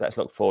 So let's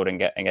look forward and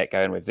get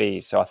going with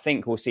these. So I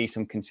think we'll see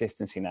some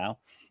consistency now.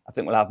 I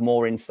think we'll have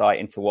more insight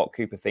into what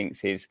Cooper thinks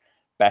his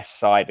best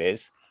side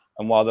is.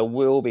 And while there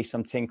will be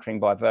some tinkering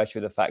by virtue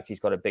of the fact he's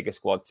got a bigger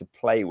squad to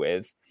play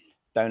with,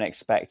 don't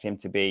expect him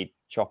to be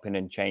chopping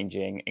and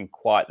changing in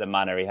quite the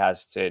manner he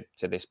has to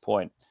this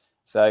point.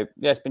 So,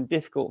 yeah, it's been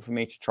difficult for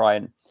me to try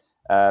and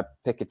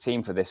pick a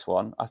team for this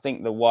one. I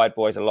think the wide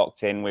boys are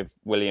locked in with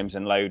Williams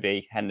and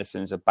Lodi.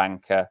 Henderson's a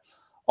banker,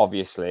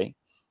 obviously.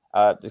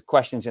 There's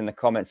questions in the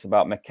comments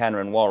about McKenna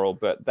and Worrell,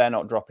 but they're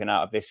not dropping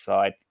out of this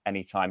side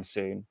anytime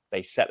soon.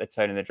 They set the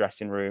tone in the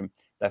dressing room.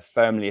 They're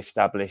firmly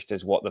established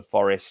as what the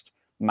Forest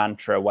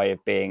mantra way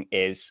of being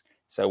is.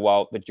 So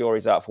while the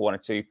jury's out for one or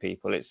two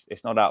people,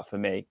 it's not out for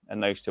me,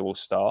 and those two will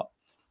start.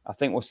 I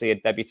think we'll see a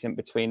debutant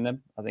between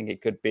them. I think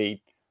it could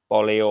be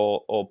Bolly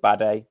or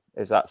Bade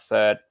as that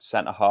third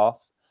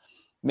centre-half.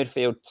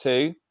 Midfield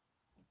 2,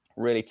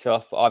 really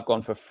tough. I've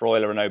gone for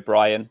Freuler and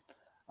O'Brien.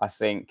 I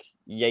think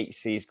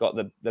Yatesy's got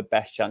the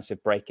best chance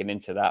of breaking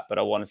into that, but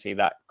I want to see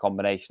that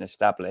combination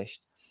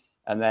established.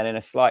 And then in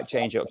a slight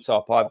change up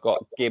top, I've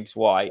got Gibbs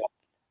White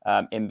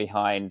in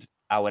behind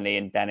Awani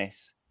and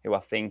Dennis. who I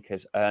think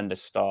has earned a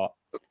start.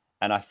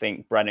 And I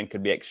think Brennan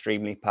could be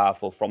extremely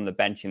powerful from the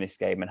bench in this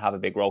game and have a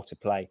big role to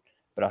play.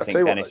 But I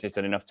think Dennis has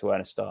done enough to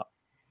earn a start.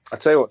 I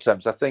tell you what,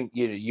 Temps, I think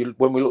you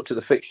when we looked at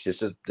the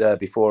fixtures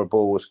before a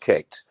ball was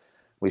kicked,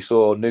 we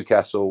saw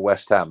Newcastle,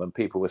 West Ham, and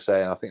people were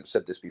saying, I think I've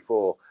said this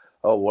before,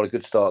 oh, what a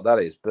good start that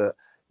is. But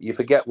you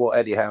forget what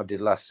Eddie Howe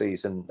did last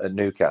season at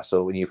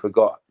Newcastle, and you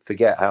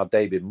forget how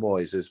David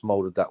Moyes has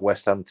moulded that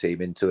West Ham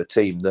team into a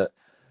team that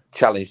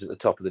challenged at the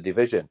top of the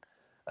division.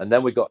 And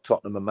then we got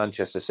Tottenham and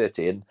Manchester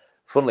City, and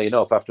funnily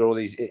enough, after all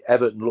these,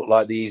 Everton looked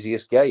like the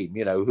easiest game.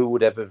 Who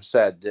would ever have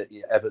said that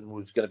Everton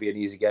was going to be an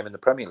easy game in the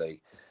Premier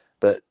League?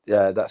 But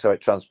that's how it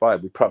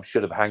transpired. We probably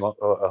should have hung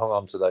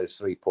on to those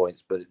 3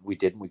 points, but we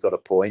didn't. We got a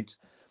point.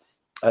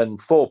 And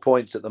 4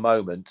 points at the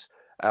moment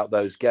out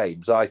those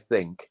games, I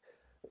think,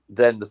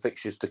 then the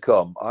fixtures to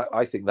come,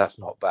 I think that's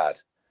not bad.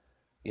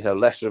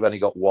 Leicester have only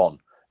got 1.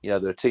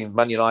 Their team,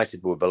 Man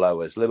United were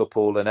below us.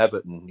 Liverpool and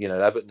Everton,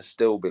 Everton are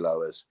still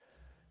below us.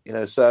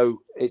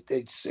 So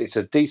it's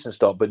a decent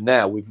start. But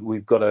now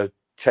we've got to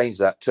change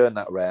that, turn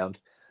that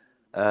around.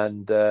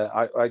 And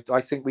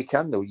I think we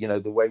can.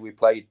 The way we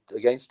played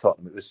against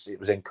Tottenham, it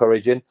was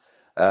encouraging.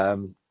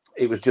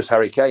 It was just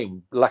Harry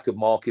Kane, lack of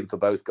marking for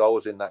both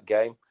goals in that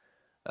game,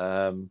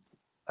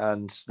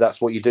 and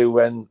that's what you do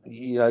when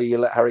you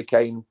let Harry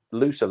Kane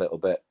loose a little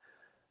bit.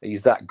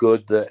 He's that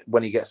good that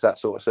when he gets that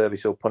sort of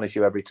service, he'll punish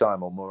you every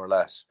time, or more or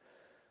less.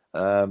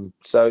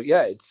 So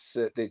yeah, it's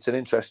an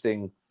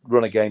interesting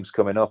run of games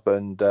coming up,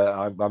 and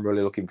I'm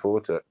really looking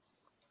forward to it.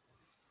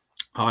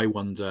 I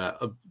wonder,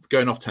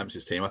 going off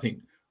Temps' team, I think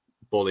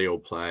Bolly will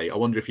play. I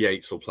wonder if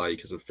Yates will play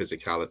because of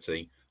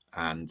physicality,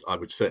 and I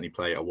would certainly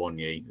play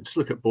Awoniyi. Just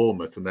look at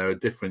Bournemouth, and they're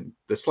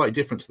slightly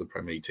different to the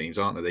Premier League teams,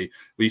 aren't they?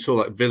 We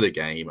saw that Villa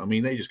game. I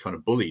mean, they just kind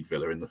of bullied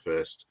Villa in the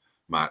first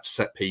match.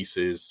 Set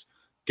pieces,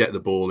 get the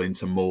ball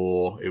into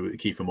Moore.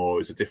 Kiefer Moore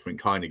is a different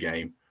kind of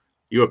game.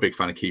 You're a big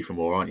fan of Kiefer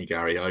Moore, aren't you,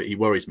 Gary? He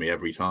worries me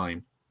every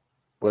time.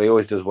 Well, he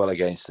always does well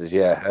against us,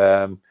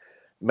 yeah.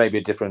 Maybe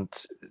a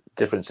difference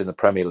in the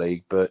Premier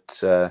League, but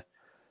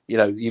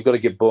you've got to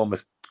give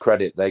Bournemouth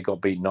credit. They got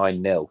beat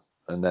 9-0,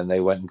 and then they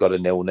went and got a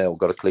 0-0,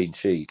 got a clean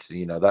sheet.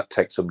 That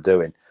takes some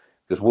doing,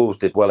 because Wolves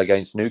did well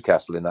against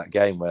Newcastle in that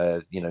game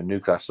where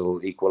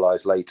Newcastle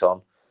equalised late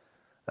on,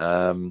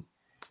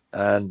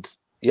 and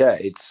yeah,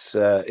 it's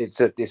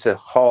a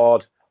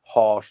hard,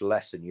 harsh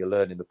lesson you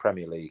learn in the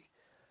Premier League.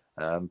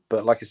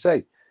 But like I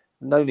say,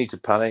 no need to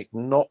panic,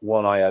 not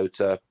one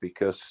iota,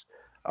 because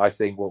I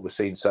think what we've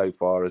seen so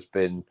far has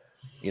been,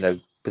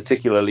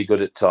 particularly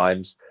good at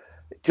times.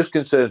 It just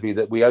concerns me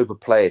that we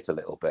overplay it a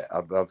little bit.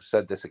 I've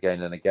said this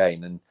again and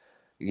again.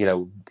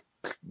 And,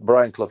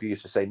 Brian Clough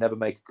used to say, never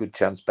make a good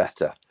chance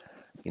better.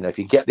 If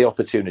you get the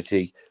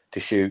opportunity to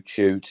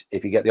shoot.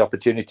 If you get the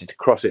opportunity to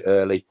cross it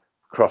early,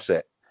 cross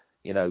it.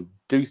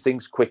 Do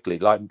things quickly.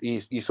 Like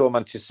you saw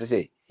Manchester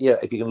City. Yeah,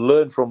 if you can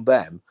learn from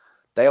them,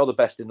 they are the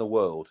best in the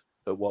world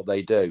at what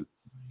they do.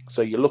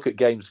 So you look at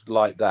games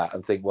like that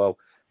and think, well,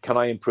 can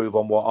I improve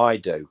on what I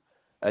do?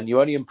 And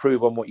you only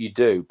improve on what you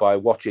do by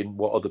watching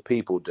what other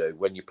people do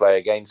when you play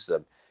against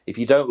them. If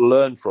you don't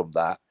learn from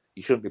that,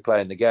 you shouldn't be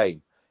playing the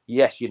game.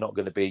 Yes, you're not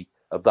going to be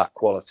of that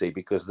quality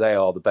because they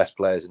are the best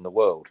players in the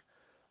world.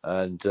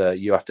 And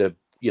you have to,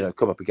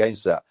 come up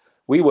against that.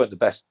 We weren't the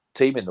best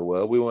team in the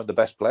world. We weren't the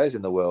best players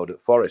in the world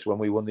at Forest when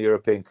we won the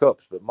European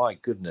Cups. But my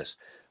goodness,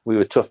 we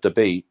were tough to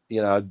beat.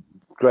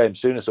 Graham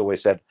Souness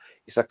always said,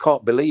 he said, I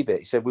can't believe it.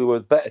 He said, we were a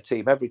better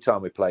team every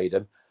time we played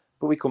them,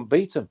 but we couldn't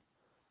beat them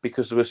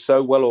because they were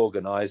so well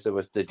organised.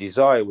 The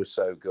desire was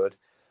so good.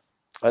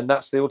 And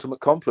that's the ultimate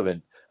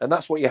compliment. And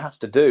that's what you have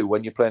to do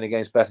when you're playing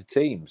against better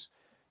teams.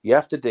 You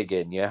have to dig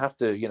in. You have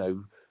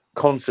to,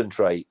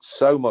 concentrate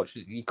so much.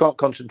 You can't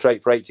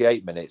concentrate for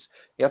 88 minutes.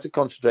 You have to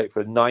concentrate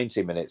for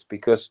 90 minutes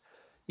because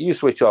you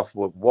switch off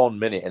 1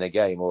 minute in a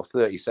game or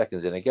 30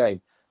 seconds in a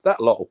game, that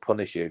lot will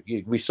punish you.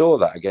 We saw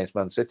that against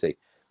Man City.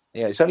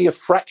 It's only a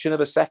fraction of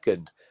a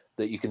second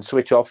that you can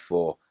switch off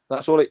for.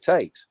 That's all it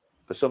takes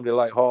for somebody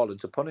like Haaland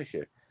to punish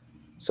you.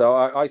 So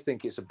I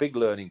think it's a big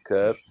learning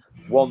curve,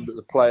 one that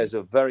the players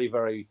are very,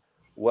 very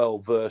well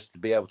versed to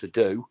be able to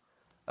do.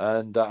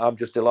 And I'm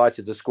just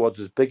delighted the squad's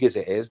as big as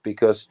it is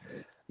because,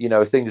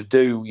 things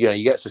do,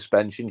 you get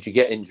suspensions, you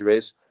get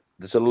injuries.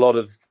 There's a lot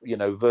of,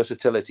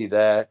 versatility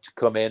there to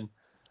come in.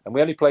 And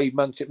we only played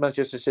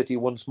Manchester City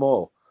once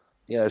more,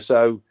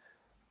 so,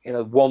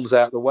 one's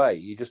out the way.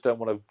 You just don't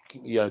want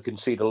to,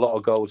 concede a lot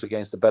of goals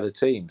against the better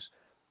teams.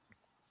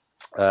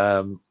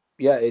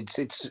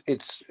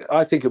 It's.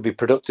 I think it'll be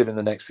productive in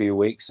the next few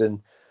weeks,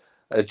 and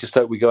I just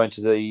hope we go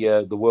into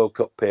the World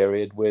Cup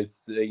period with,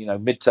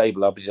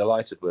 mid-table. I'll be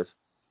delighted with.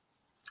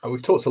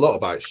 We've talked a lot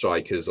about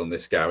strikers on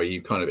this, Gary.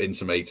 You kind of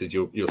intimated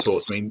your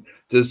thoughts. I mean,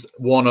 does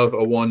one of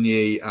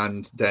Awoniyi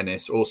and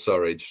Dennis or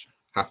Surridge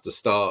have to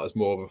start as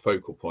more of a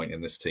focal point in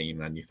this team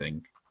then, you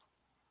think?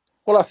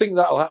 Well, I think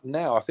that'll happen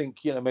now. I think,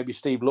 maybe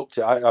Steve looked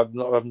at it.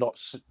 I've not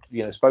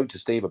spoke to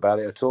Steve about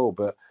it at all,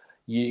 but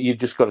you've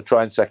just got to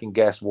try and second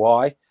guess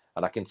why.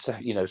 And I can,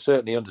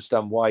 certainly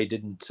understand why he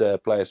didn't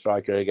play a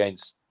striker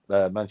against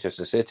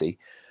Manchester City,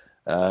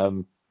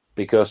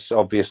 because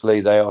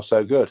obviously they are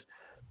so good.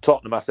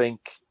 Tottenham, I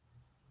think,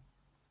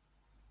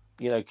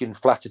 can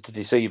flatter to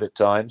deceive at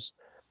times.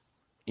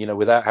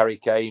 Without Harry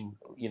Kane,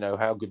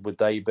 how good would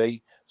they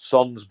be?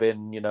 Son's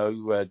been, a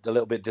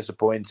little bit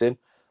disappointing.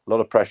 A lot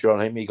of pressure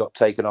on him. He got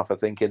taken off, I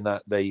think, in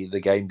that the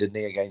game, didn't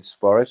he, against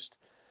Forest?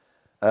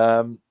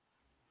 And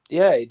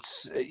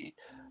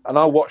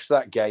I watched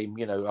that game,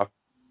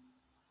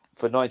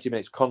 for 90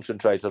 minutes,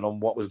 concentrated on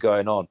what was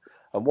going on.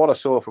 And what I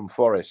saw from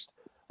Forest,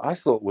 I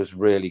thought was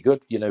really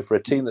good, for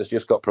a team that's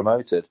just got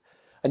promoted.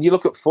 And you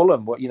look at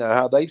Fulham,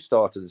 how they've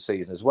started the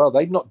season as well.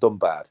 They've not done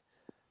bad.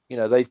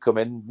 They've come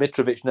in.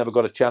 Mitrovic never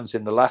got a chance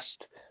in the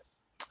last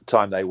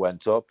time they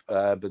went up.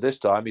 But this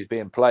time he's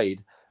being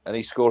played and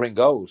he's scoring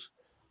goals.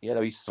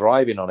 He's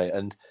thriving on it.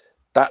 And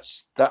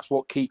that's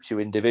what keeps you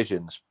in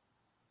divisions.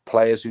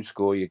 Players who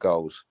score your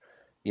goals.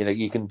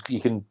 You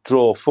can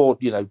draw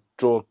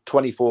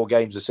 24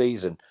 games a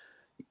season,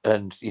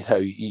 and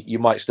you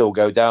might still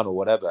go down or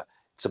whatever.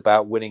 It's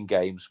about winning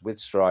games with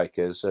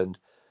strikers, and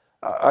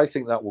I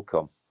think that will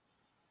come.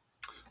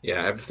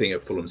 Yeah, everything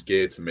at Fulham's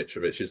geared to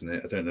Mitrovic, isn't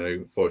it? I don't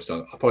know. Forest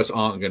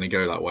aren't going to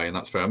go that way, and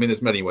that's fair. I mean,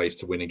 there's many ways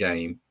to win a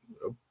game.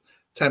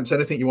 Temps,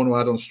 anything you want to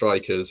add on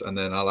strikers, and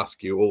then I'll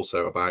ask you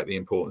also about the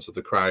importance of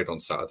the crowd on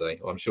Saturday.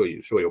 Well, I'm sure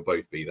you'll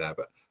both be there,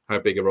 but how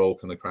big a role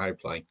can the crowd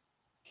play?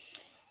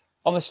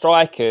 On the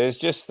strikers,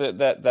 just that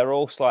they're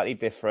all slightly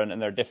different and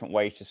there are different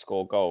ways to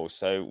score goals.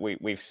 So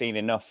we've seen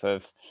enough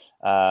of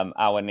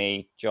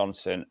Awoniyi,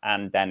 Johnson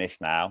and Dennis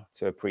now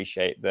to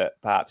appreciate that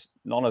perhaps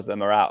none of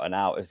them are out and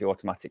out as the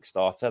automatic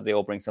starter. They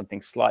all bring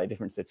something slightly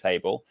different to the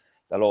table.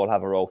 They'll all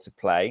have a role to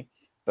play.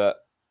 But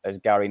as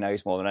Gary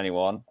knows more than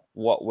anyone,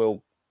 what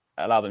will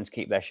allow them to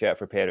keep their shirt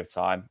for a period of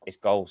time is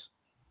goals.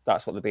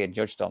 That's what they're being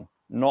judged on,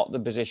 not the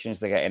positions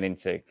they're getting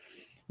into,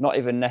 not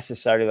even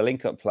necessarily the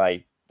link-up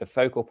play. The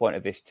focal point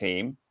of this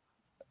team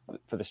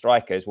for the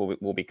strikers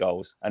will be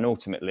goals. And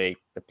ultimately,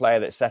 the player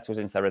that settles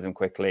into their rhythm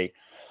quickly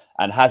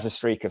and has a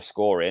streak of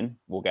scoring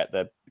will get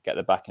the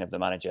backing of the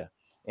manager.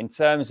 In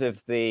terms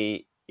of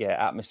the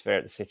atmosphere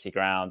at the City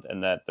ground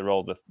and the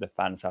role the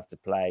fans have to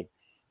play,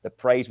 the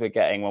praise we're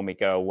getting when we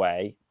go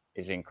away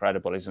is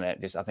incredible, isn't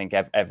it? I think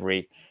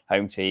every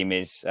home team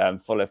is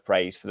full of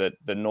praise for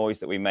the noise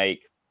that we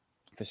make,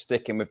 for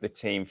sticking with the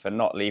team, for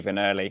not leaving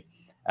early.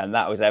 And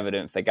that was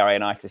evident for Gary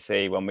and I to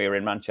see when we were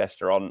in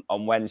Manchester on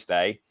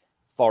Wednesday.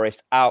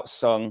 Forest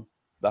outsung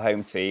the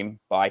home team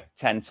by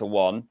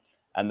 10-1,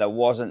 and there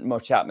wasn't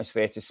much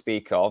atmosphere to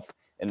speak of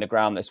in the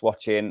ground that's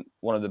watching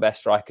one of the best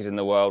strikers in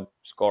the world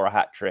score a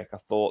hat-trick. I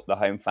thought the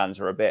home fans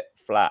were a bit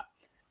flat.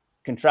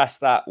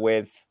 Contrast that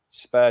with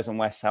Spurs and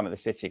West Ham at the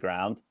City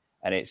ground,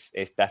 and it's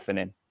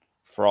deafening.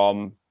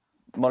 From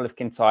Mull of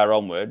Kintyre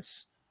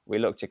onwards, we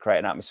look to create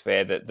an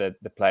atmosphere that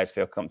the players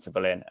feel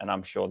comfortable in, and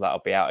I'm sure that'll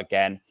be out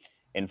again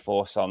in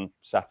force on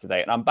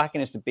Saturday. And I'm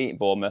backing us to beat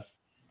Bournemouth.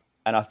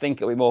 And I think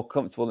it'll be more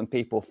comfortable than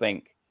people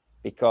think,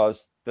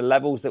 because the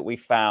levels that we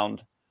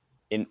found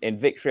in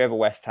victory over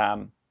West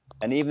Ham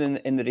and even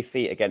in the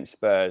defeat against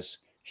Spurs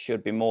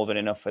should be more than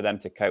enough for them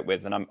to cope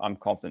with. And I'm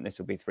confident this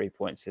will be 3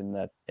 points in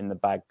the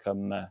bag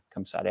come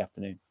Saturday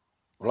afternoon.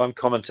 Well, I'm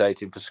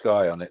commentating for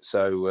Sky on it,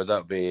 so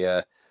that'll be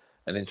an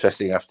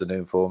interesting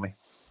afternoon for me.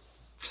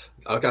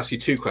 I'll ask you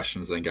two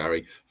questions then,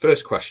 Gary.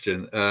 First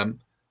question,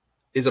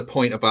 is a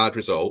point a bad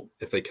result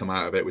if they come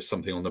out of it with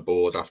something on the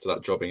board after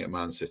that jobbing at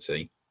Man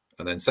City?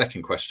 And then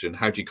second question,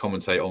 how do you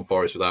commentate on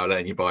Forest without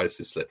letting your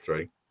biases slip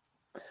through?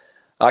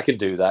 I can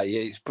do that.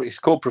 It's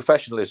called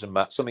professionalism,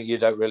 Matt, something you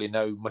don't really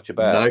know much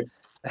about.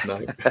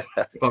 No.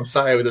 I'm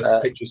sat here with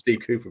a picture of Steve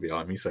Cooper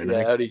behind me, so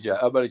no. Yeah,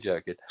 I'm only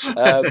joking.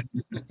 I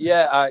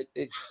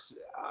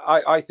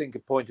think a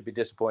point to be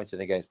disappointed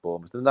against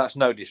Bournemouth, and that's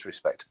no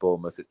disrespect to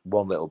Bournemouth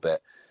one little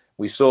bit.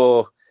 We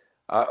saw...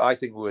 I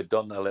think we were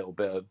done a little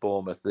bit at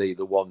Bournemouth, the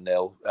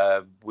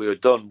 1-0. We were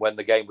done when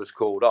the game was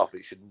called off.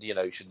 It should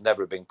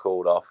never have been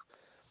called off.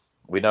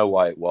 We know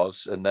why it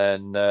was. And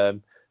then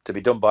to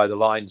be done by the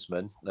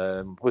linesman,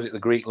 was it the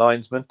Greek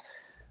linesman?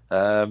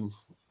 I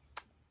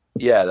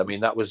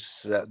mean that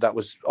was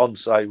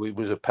onside. It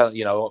was a penalty,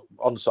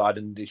 onside,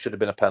 and it should have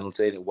been a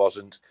penalty, and it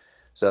wasn't.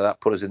 So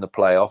that put us in the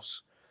playoffs.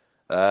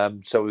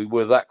 So we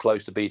were that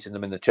close to beating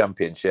them in the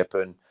Championship,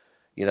 and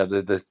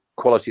the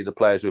quality of the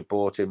players we've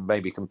brought in,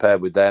 maybe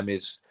compared with them,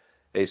 is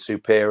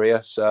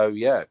superior. So,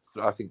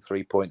 I think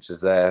 3 points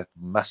is there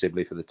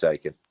massively for the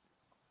taking.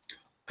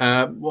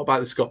 What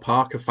about the Scott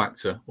Parker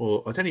factor?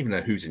 Well, I don't even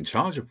know who's in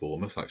charge of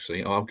Bournemouth,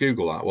 actually. I'll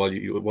Google that while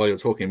you're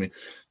talking. I mean,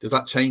 does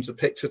that change the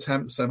picture,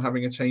 Temps, them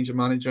having a change of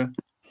manager?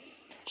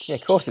 Yeah,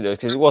 of course it does,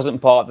 because it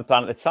wasn't part of the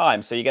plan at the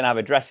time. So you're going to have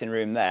a dressing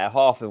room there,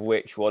 half of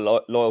which were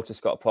loyal to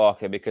Scott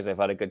Parker because they've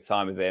had a good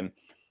time with him,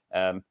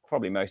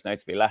 probably most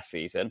notably last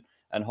season,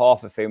 and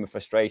half of whom were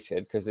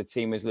frustrated because the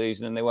team was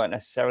losing and they weren't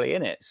necessarily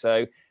in it.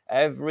 So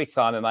every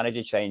time a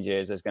manager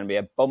changes, there's going to be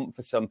a bump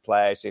for some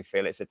players who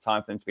feel it's a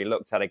time for them to be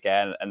looked at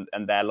again,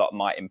 and their lot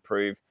might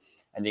improve.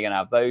 And you're going to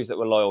have those that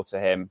were loyal to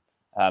him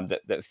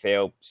that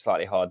feel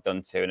slightly hard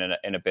done to and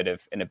in a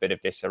bit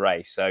of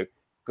disarray. So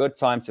Good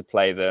time to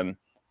play them.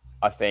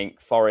 I think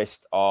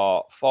Forest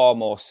are far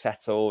more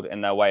settled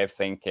in their way of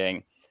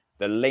thinking.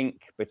 The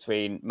link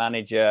between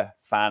manager,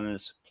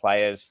 fans,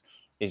 players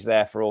is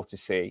there for all to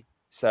see.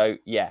 So,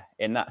 yeah,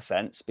 in that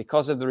sense,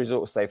 because of the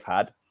results they've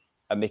had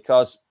and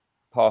because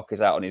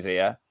Parker's out on his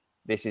ear,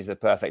 this is the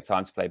perfect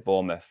time to play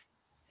Bournemouth.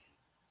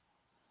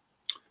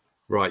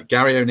 Right,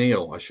 Gary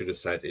O'Neill, I should have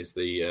said, is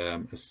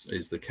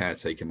the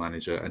caretaker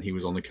manager, and he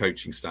was on the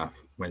coaching staff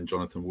when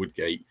Jonathan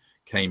Woodgate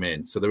came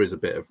in. So there is a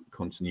bit of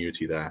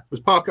continuity there. Was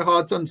Parker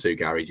hard done to,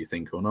 Gary, do you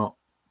think, or not?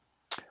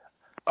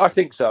 I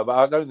think so, but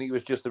I don't think it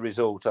was just the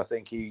result. I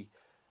think it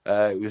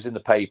was in the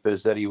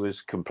papers that he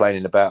was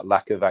complaining about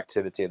lack of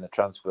activity in the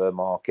transfer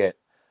market.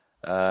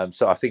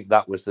 So I think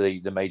that was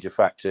the major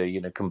factor,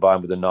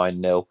 combined with the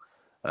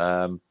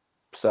 9-0.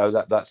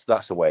 So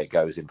that's the way it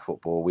goes in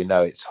football. We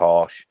know it's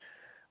harsh.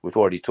 We've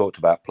already talked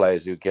about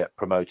players who get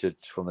promoted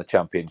from the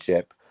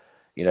Championship,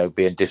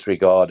 being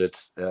disregarded.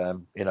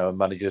 And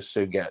managers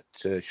soon get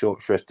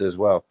short shrift as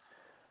well.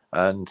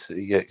 And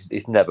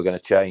it's never going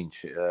to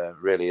change.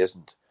 Really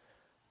isn't.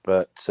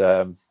 But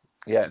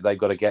they've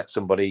got to get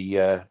somebody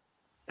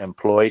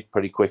employed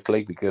pretty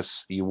quickly,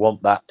 because you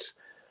want that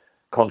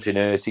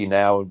continuity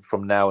now,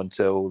 from now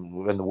until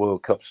when the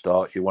World Cup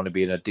starts. You want to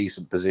be in a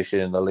decent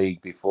position in the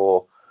league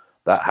before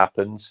that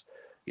happens.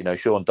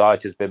 Sean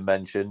Dyche has been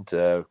mentioned,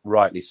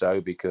 rightly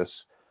so,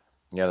 because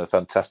the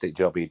fantastic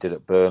job he did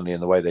at Burnley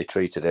and the way they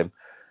treated him.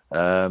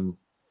 That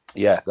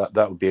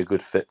would be a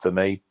good fit for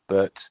me.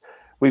 But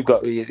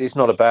it's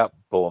not about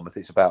Bournemouth,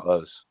 it's about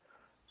us.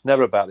 It's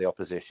never about the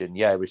opposition.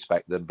 Yeah,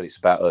 respect them, but it's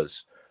about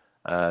us.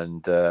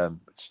 And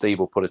Steve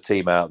will put a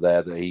team out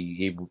there that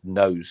he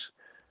knows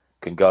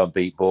can go and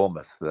beat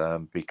Bournemouth,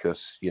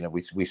 because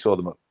we saw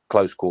them at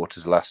close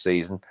quarters last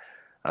season.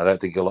 I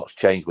don't think a lot's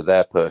changed with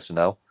their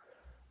personnel.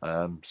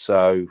 I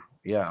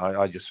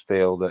just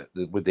feel that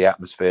with the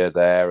atmosphere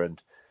there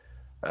and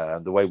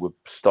the way we've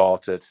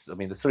started, I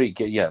mean, the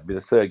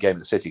third game at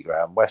the City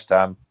Ground, West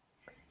Ham,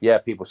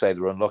 people say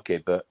they're unlucky,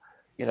 but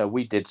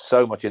we did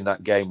so much in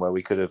that game where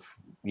we could have,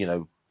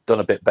 done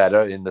a bit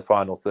better in the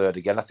final third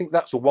again. I think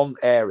that's one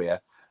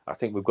area I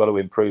think we've got to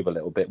improve a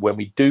little bit. When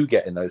we do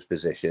get in those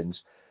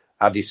positions,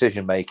 our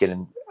decision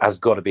making has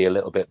got to be a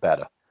little bit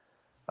better.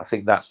 I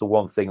think that's the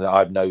one thing that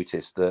I've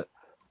noticed that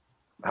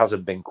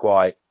hasn't been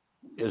quite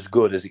as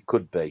good as it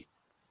could be.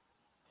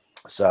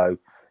 So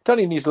it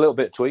only needs a little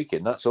bit of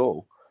tweaking, that's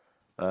all.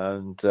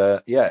 And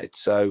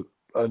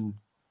and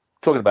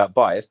talking about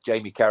bias,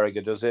 Jamie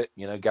Carragher does it,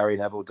 Gary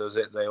Neville does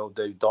it, they all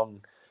do.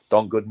 Don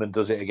Goodman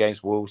does it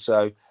against Wolves.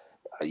 So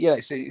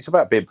it's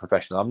about being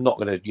professional. I'm not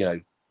going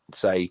to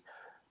say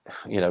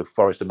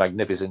Forest are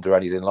magnificent or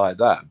anything like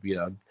that,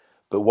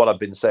 but what I've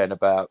been saying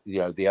about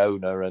the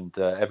owner and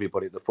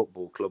everybody at the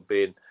football club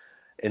being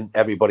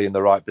everybody in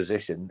the right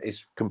position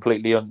is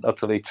completely and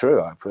utterly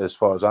true, as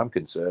far as I'm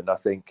concerned. I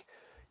think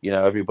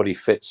everybody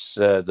fits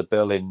the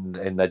bill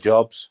in their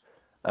jobs,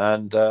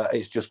 and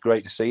it's just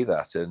great to see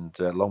that, and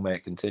long may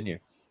it continue.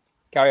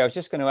 Gary, I was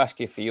just going to ask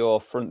you for your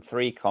front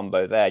three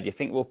combo there. Do you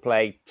think we'll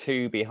play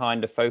two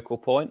behind a focal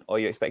point, or are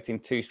you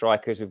expecting two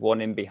strikers with one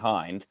in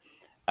behind?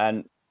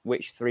 And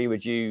which three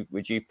would you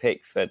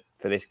pick for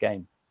this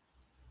game?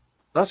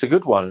 That's a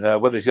good one.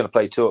 Whether he's going to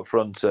play two up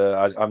front,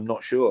 I'm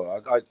not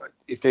sure.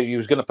 If he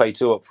was going to play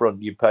two up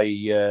front, you'd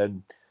pay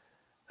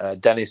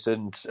Dennis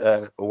and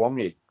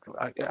Awoniyi.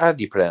 How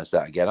do you pronounce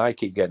that again? I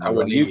keep getting it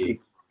wrong.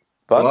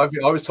 Well,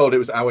 I was told it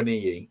was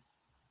Awoniyi.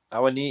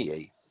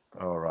 Awoniyi.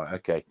 All right.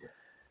 Okay.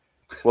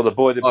 Well, the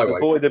boy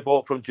they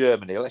bought from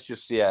Germany. Let's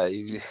just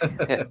and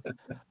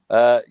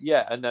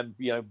then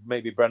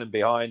maybe Brennan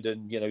behind,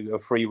 and a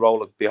free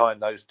roller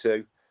behind those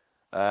two.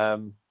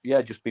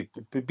 Just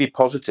be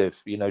positive.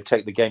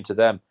 Take the game to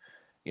them.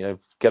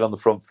 Get on the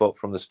front foot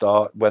from the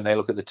start. When they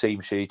look at the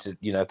team sheet,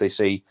 if they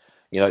see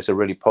it's a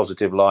really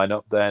positive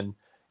lineup, then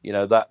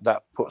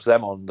that puts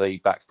them on the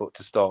back foot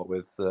to start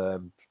with.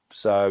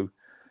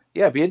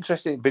 Be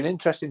interesting. Be an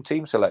interesting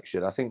team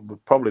selection. I think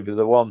would probably be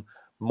the one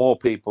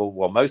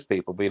most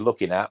people be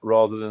looking at,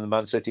 rather than the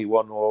Man City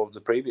one or the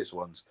previous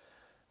ones,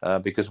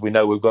 because we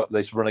know we've got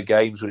this run of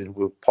games.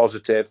 We're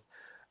positive.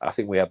 I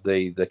think we have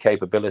the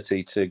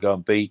capability to go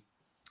and beat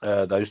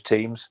those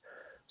teams.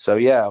 So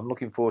I'm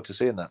looking forward to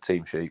seeing that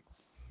team sheet.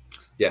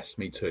 Yes,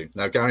 me too.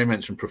 Now, Gary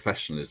mentioned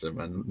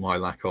professionalism and my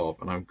lack of,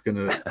 and I'm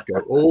going to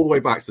go all the way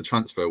back to the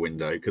transfer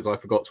window, because I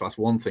forgot to ask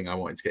one thing I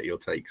wanted to get your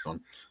takes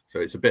on. So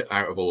it's a bit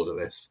out of order,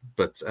 this.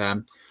 But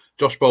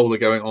Josh Bowler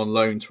going on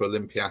loan to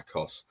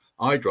Olympiacos.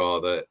 I'd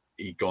rather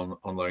he'd gone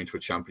on loan to a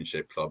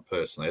Championship club,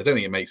 personally. I don't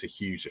think it makes a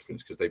huge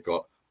difference, because they've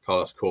got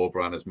Carlos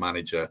Corberán as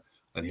manager,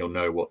 and he'll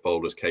know what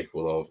Bowler's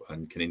capable of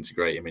and can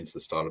integrate him into the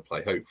style of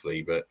play,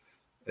 hopefully. But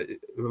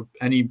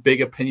any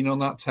big opinion on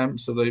that, Temp?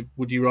 So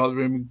would you rather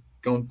him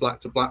going back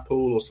to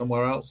Blackpool or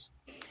somewhere else?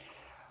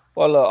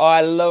 Well, look,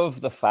 I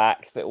love the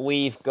fact that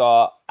we've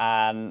got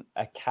an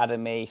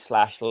academy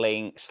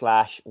 /link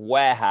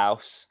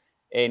 /warehouse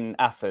in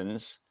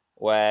Athens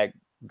where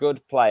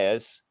good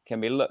players can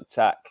be looked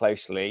at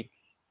closely,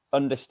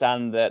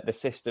 understand the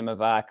system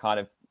of our kind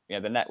of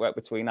the network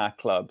between our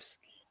clubs,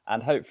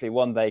 and hopefully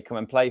one day come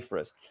and play for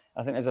us.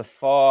 I think there's a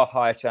far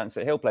higher chance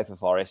that he'll play for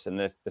Forest than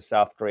the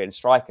South Korean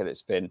striker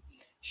that's been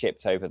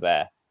shipped over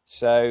there.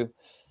 So,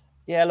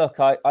 yeah, look,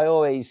 I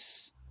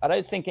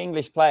don't think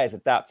English players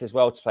adapt as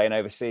well to playing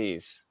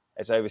overseas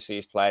as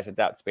overseas players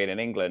adapt to being in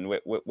England.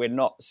 We're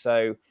not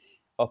so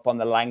up on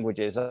the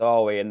languages,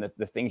 are we, and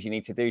the things you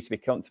need to do to be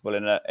comfortable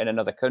in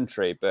another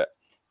country. But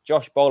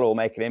Josh Bowler will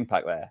make an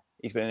impact there.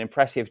 He's been an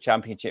impressive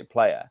championship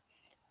player,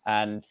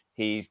 and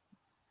he's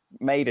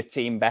made a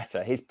team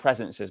better. His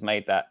presence has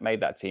made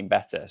that team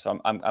better. So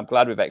I'm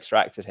glad we've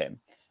extracted him.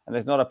 And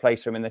there's not a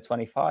place for him in the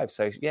 25.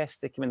 So yeah,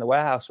 stick him in the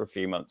warehouse for a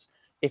few months.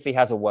 If he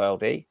has a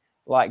worldie,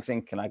 like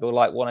Zinchenko,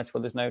 like one or two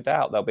others, no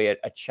doubt there'll be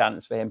a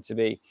chance for him to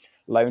be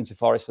loaned to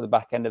Forest for the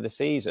back end of the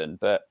season.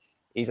 But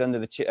he's under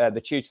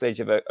the tutelage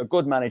of a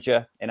good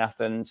manager in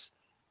Athens.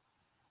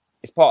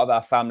 It's part of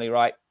our family,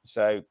 right?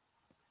 So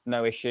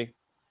no issue.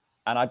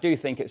 And I do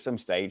think at some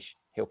stage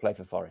he'll play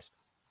for Forest.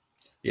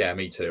 Yeah,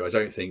 me too. I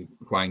don't think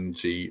Hwang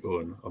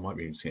Ji-un, I might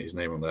be even seeing his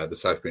name on there, the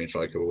South Korean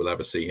striker, will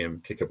ever see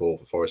him kick a ball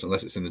for Forest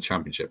unless it's in the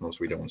Championship. And also,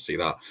 we don't want to see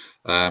that.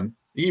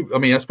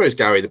 I suppose,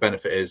 Gary, the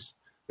benefit is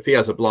if he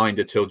has a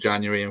blinder till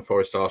January and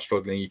Forest are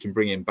struggling, you can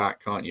bring him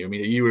back, can't you? I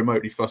mean, are you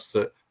remotely fussed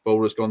that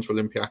Bowler's gone to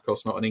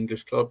Olympiacos, not an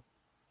English club?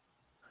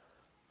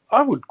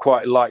 I would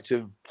quite like to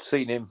have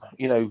seen him,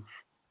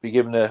 be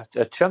given a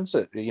chance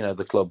at,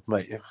 the club,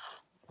 mate.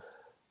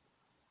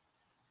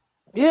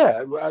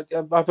 Yeah,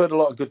 I've heard a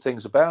lot of good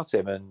things about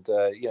him, and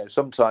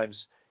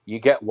sometimes you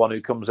get one who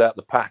comes out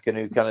the pack and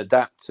who can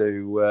adapt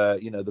to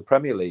the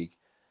Premier League.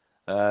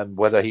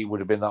 Whether he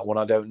would have been that one,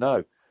 I don't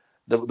know.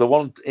 The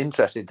one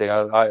interesting thing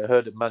I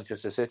heard at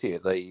Manchester City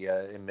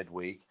in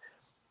midweek,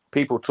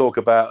 people talk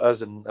about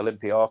us and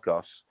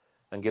Olympiacos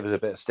and give us a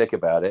bit of stick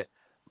about it.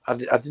 I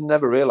didn't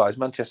never realise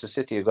Manchester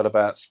City have got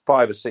about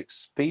 5 or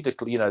 6 feeder,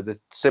 the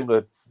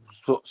similar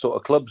sort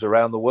of clubs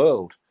around the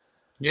world.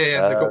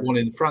 Yeah, they've got one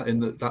in front in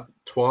that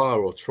Troyes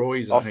or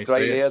Troyes.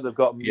 Australia, they've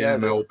got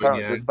Melbourne.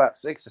 There's about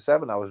 6 or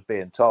 7 I was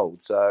being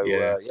told. So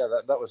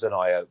that was an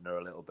eye opener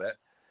a little bit.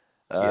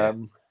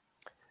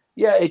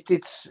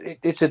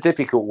 It's a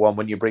difficult one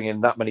when you bring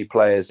in that many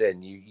players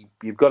in.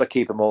 You've got to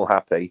keep them all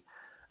happy,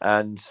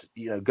 and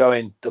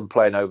going and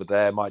playing over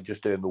there might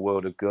just do him the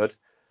world of good.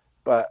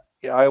 But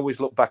I always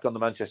look back on the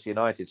Manchester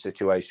United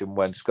situation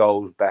when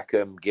Scholes,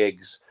 Beckham,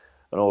 Giggs,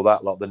 and all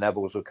that lot, the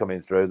Nevilles were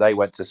coming through. They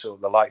went to sort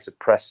of the likes of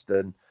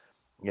Preston,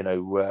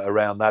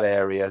 around that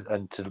area,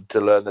 and to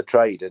learn the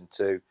trade and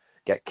to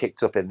get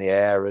kicked up in the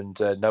air and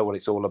know what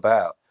it's all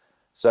about.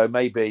 So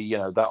maybe,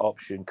 that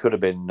option could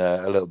have been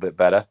a little bit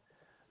better.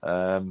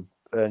 Brian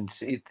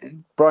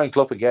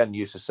Clough again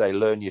used to say,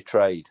 learn your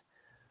trade.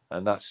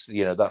 And that's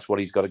what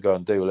he's got to go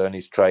and do, learn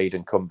his trade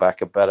and come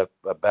back a better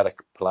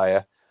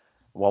player,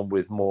 one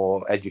with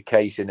more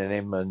education in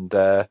him. And,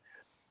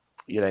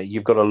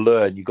 you've got to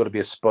learn. You've got to be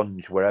a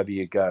sponge wherever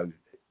you go.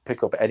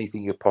 Pick up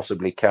anything you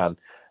possibly can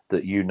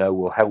that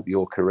will help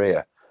your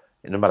career.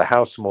 And no matter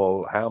how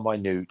small, how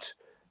minute,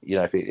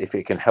 if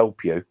it can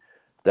help you,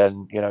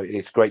 then,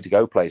 it's great to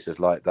go places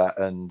like that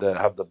and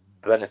have the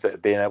benefit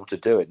of being able to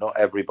do it. Not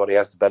everybody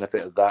has the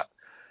benefit of that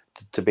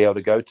to be able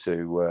to go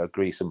to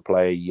Greece and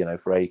play,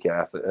 for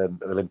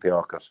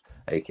Olympiacos,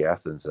 AK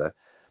Athens there.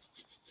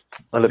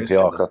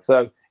 Olympiacos.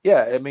 So,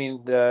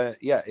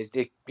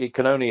 it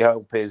can only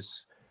help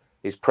his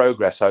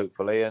progress,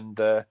 hopefully, and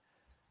I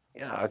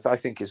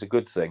think it's a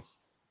good thing.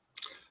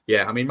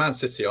 Yeah, I mean, Man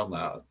City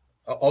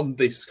on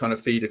this kind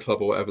of feeder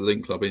club or whatever,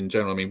 link club in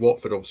general. I mean,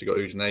 Watford obviously got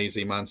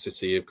Udinese. Man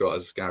City have got,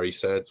 as Gary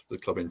said, the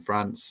club in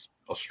France,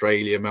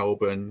 Australia,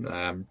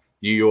 Melbourne,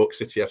 New York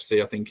City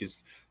FC, I think,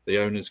 is the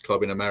owners'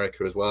 club in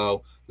America as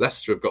well.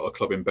 Leicester have got a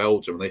club in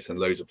Belgium, and they send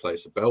loads of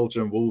players to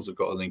Belgium. Wolves have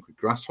got a link with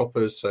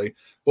Grasshoppers. So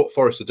what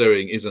Forest are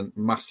doing isn't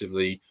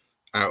massively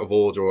out of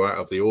order or out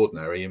of the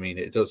ordinary. I mean,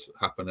 it does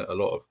happen at a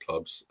lot of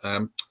clubs.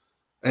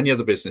 Any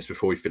other business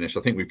before we finish? I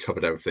think we've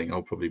covered everything.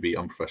 I'll probably be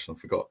unprofessional,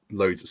 forgot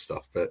loads of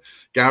stuff. But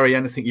Gary,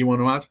 anything you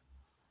want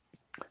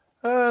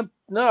to add?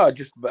 No,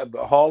 just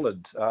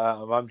Haaland.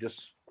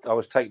 I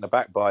was taken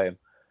aback by him.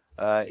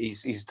 I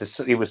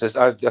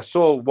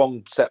saw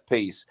one set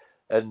piece,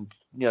 and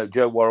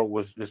Joe Worrell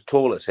was as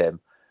tall as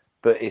him,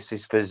 but it's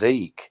his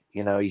physique.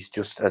 He's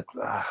just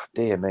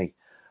dear me.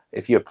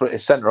 If you're a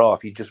centre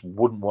half, you just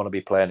wouldn't want to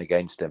be playing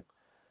against him.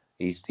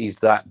 He's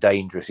that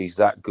dangerous. He's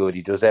that good.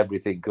 He does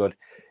everything good.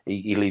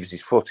 He leaves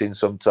his foot in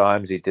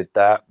sometimes. He did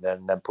that,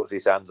 and then puts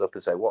his hands up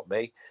and say, "What,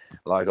 me?"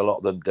 Like a lot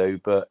of them do.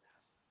 But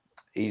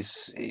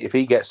if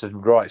he gets the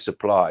right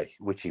supply,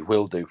 which he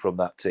will do from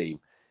that team,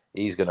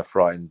 he's going to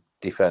frighten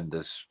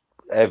defenders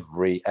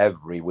every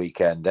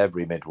weekend,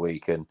 every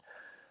midweek, and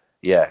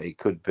it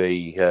could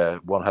be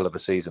one hell of a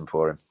season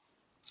for him.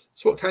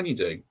 So what can you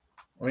do?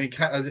 I mean,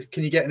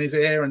 can you get in his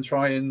ear and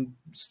try and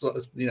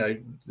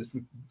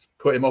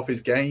put him off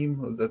his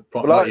game?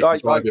 When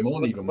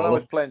I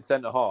was playing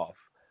centre half,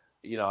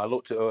 I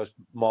looked at us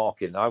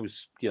marking. I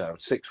was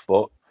 6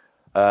 foot,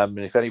 and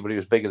if anybody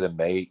was bigger than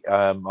me,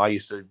 I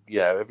used to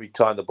every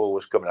time the ball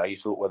was coming, I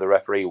used to look where the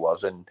referee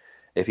was, and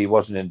if he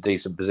wasn't in a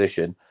decent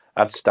position,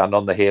 I'd stand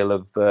on the heel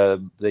of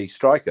the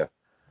striker,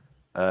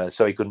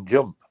 so he couldn't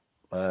jump,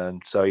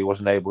 and so he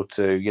wasn't able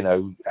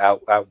to,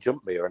 out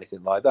jump me or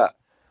anything like that.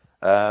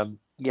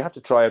 You have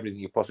to try everything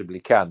you possibly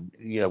can,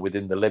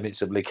 within the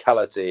limits of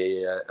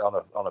legality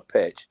on a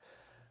pitch.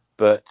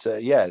 But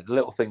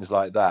little things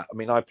like that. I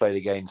mean, I played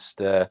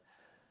against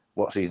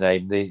what's his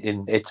name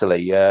in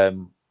Italy.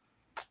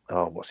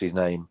 What's his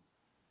name?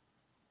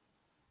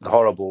 The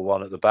horrible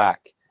one at the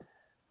back.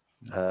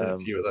 A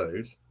few of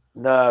those.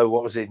 No,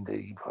 what was it?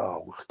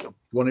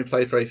 One who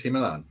played for AC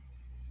Milan.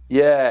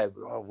 Yeah,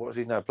 what was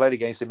he? No, played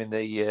against him in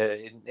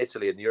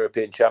Italy in the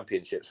European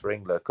Championships for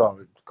England.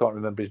 Can't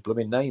remember his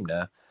blooming name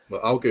now.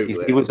 Well, I'll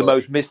Google it. He was the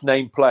most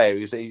misnamed player.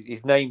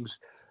 His name's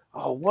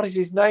what is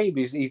his name?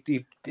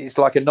 It's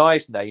like a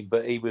nice name,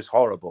 but he was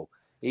horrible.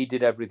 He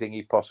did everything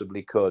he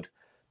possibly could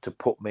to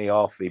put me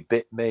off. He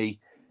bit me.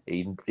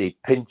 He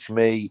pinched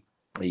me.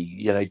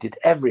 He did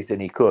everything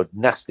he could.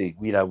 Nasty.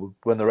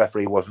 When the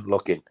referee wasn't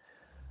looking.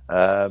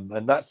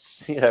 And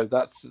that's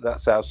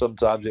how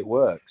sometimes it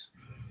works.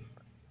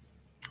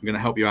 I'm going to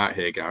help you out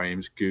here, Gary.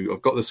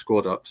 I've got the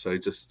squad up, so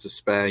just to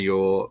spare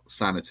your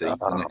sanity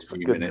for the next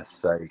few minutes.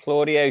 Sake.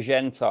 Claudio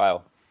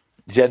Gentile.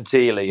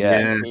 Gentili,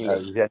 yeah.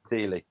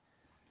 Gentili.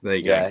 There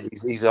you go.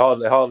 He's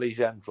hardly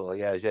gentle.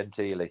 Yeah,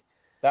 Gentili.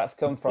 That's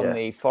come from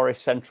the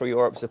Forest Central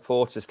Europe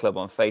Supporters Club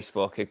on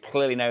Facebook, who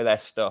clearly know their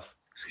stuff.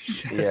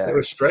 Yes, they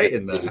were straight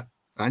in there.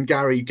 And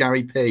Gary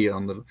P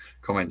on the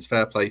comments.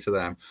 Fair play to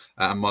them.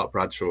 And Mark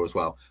Bradshaw as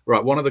well.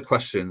 Right, one other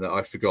question that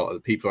I forgot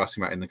that people are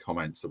asking about in the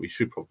comments that we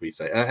should probably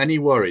say. Any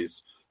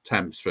worries,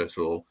 Temps, first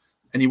of all?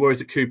 Any worries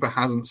that Cooper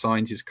hasn't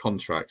signed his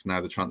contract now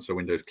the transfer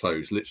window's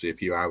closed, literally a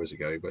few hours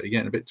ago? But are you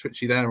getting a bit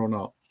twitchy there or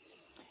not?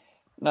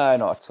 No,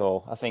 not at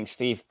all. I think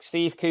Steve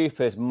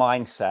Cooper's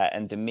mindset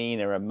and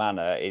demeanour and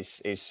manner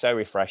is so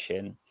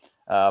refreshing.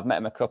 I've met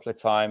him a couple of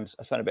times.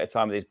 I spent a bit of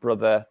time with his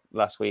brother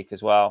last week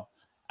as well.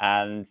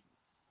 And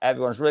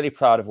everyone's really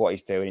proud of what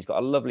he's doing. He's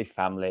got a lovely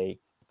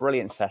family,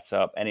 brilliant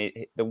setup, and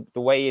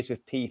the way he is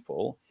with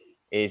people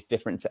is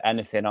different to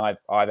anything I've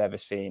ever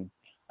seen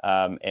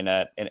in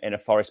a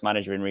Forest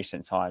manager in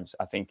recent times.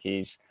 I think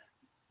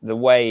the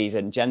way he's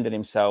engendered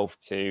himself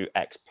to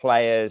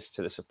ex-players,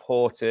 to the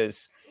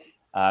supporters,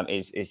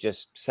 is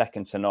just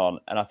second to none.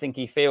 And I think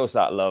he feels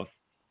that love,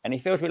 and he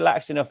feels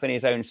relaxed enough in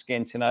his own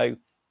skin to know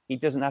he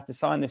doesn't have to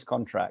sign this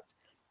contract,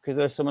 because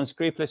there are some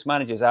unscrupulous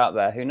managers out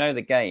there who know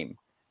the game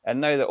and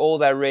know that all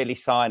they're really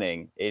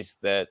signing is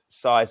the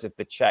size of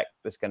the check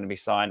that's going to be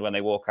signed when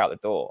they walk out the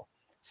door.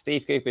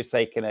 Steve Cooper's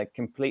taken a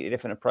completely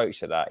different approach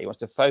to that. He wants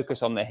to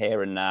focus on the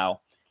here and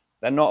now.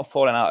 They're not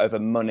falling out over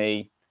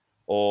money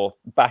or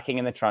backing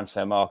in the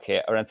transfer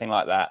market or anything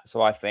like that.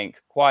 So I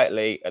think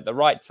quietly at the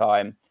right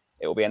time,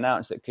 it will be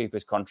announced that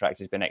Cooper's contract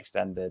has been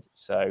extended.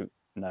 So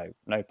no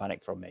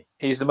panic from me.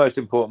 He's the most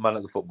important man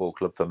at the football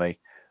club for me.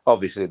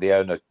 Obviously, the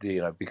owner,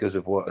 because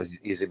of what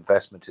his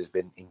investment has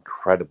been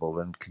incredible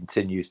and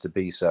continues to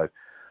be so.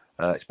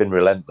 It's been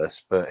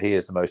relentless, but he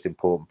is the most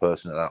important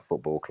person at that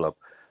football club.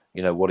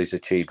 What he's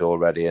achieved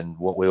already and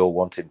what we all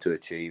want him to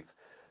achieve,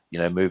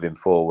 moving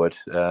forward.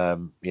 I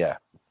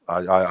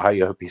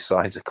hope he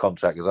signs a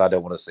contract, because I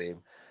don't want to see him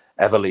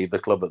ever leave the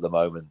club at the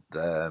moment.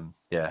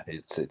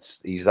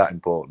 He's that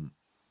important.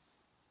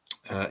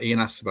 Ian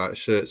asked about a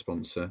shirt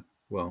sponsor.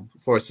 Well,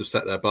 Forest have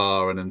set their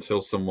bar, and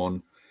until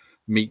someone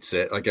meets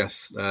it, I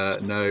guess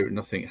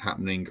nothing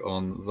happening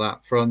on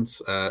that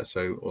front.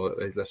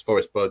 Unless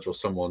Forest budge or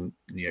someone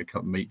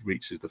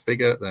reaches the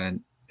figure,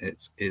 then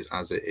it is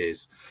as it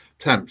is.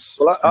 Temps.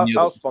 Well,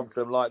 I'll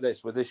sponsor him like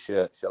this with this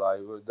shirt. Shall I?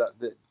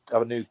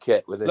 Have a new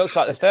kit with this. Looks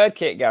like the third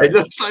kit, Gary. It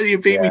looks like you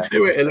beat me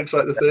to it. It looks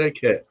like the third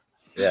kit.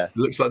 Yeah, it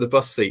looks like the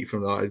bus seat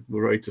from the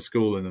road to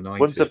school in the 90s.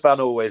 Once a fan,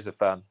 always a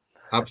fan.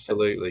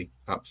 Absolutely.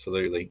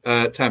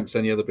 Temps,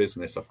 any other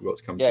business? I forgot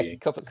to come to you.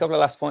 Couple of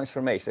last points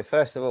from me. So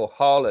first of all,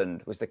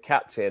 Haaland was the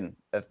captain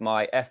of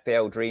my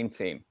FPL dream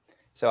team.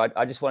 So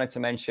I just wanted to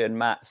mention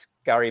Matt's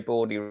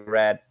Garibaldi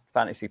Red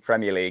Fantasy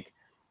Premier League,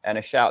 and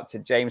a shout to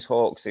James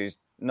Hawkes, who's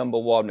number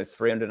one with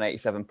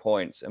 387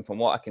 points. And from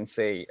what I can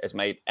see, has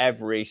made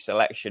every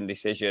selection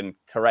decision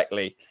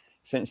correctly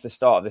since the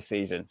start of the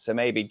season. So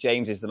maybe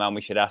James is the man we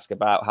should ask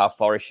about how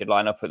Forest should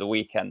line up at the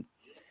weekend.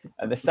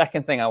 And the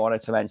second thing I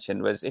wanted to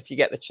mention was, if you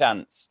get the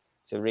chance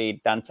to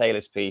read Dan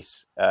Taylor's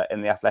piece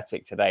in The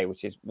Athletic today,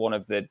 which is one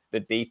of the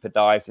deeper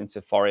dives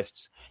into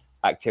Forest's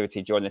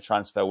activity during the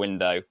transfer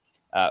window,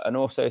 and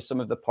also some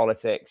of the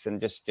politics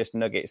and just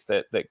nuggets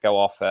that go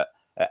off at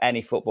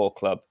any football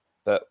club,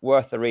 but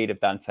worth the read of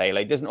Dan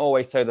Taylor. He doesn't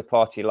always toe the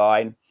party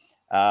line.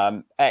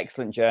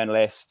 Excellent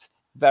journalist,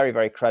 very,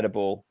 very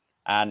credible,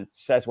 and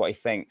says what he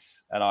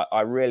thinks. And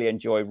I really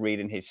enjoy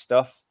reading his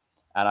stuff.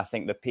 And I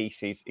think the piece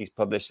he's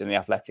published in The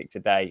Athletic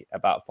today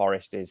about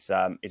Forest is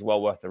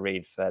well worth the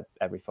read for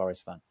every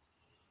Forest fan.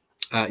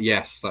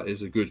 Yes, that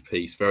is a good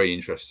piece. Very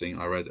interesting.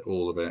 I read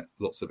all of it.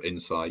 Lots of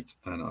insight,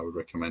 and I would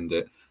recommend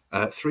it.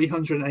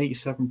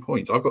 387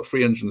 points. I've got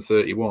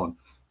 331.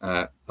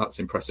 That's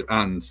impressive.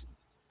 And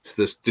to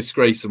the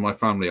disgrace of my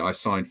family, I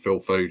signed Phil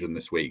Foden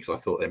this week because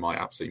I thought they might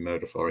absolutely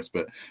murder Forest,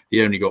 but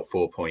he only got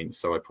 4 points,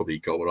 so I probably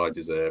got what I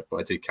deserve. But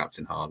I did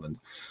captain Haaland.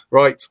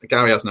 Right,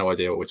 Gary has no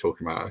idea what we're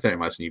talking about. I don't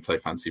imagine you play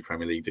Fantasy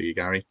Premier League, do you,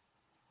 Gary?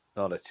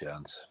 Not a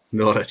chance.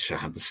 Not a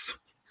chance.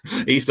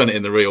 He's done it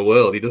in the real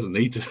world. He doesn't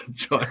need to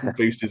try and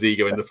boost his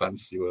ego in the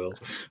fantasy world.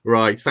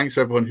 Right. Thanks for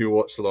everyone who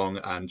watched along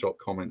and dropped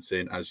comments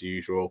in as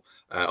usual.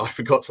 I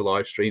forgot to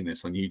live stream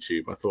this on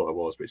YouTube. I thought I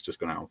was, but it's just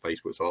gone out on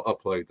Facebook. So I'll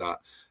upload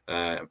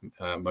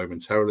that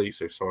momentarily.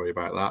 So sorry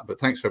about that. But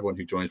thanks for everyone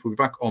who joins. We'll be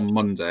back on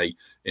Monday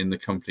in the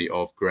company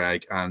of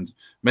Greg and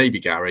maybe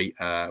Gary.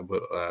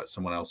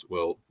 Someone else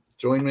will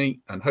join me.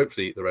 And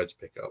hopefully the Reds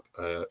pick up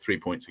 3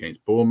 points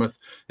against Bournemouth.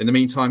 In the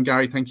meantime,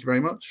 Gary, thank you very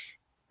much.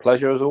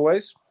 Pleasure as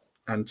always.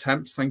 And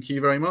Temps, thank you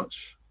very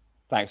much.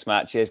 Thanks,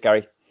 Matt. Cheers,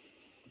 Gary.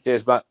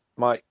 Cheers, Matt.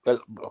 Michael.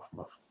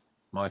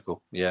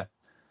 Yeah.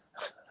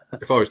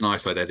 If I was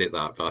nice, I'd edit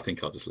that, but I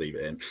think I'll just leave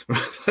it in.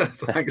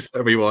 Thanks,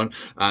 everyone,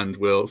 and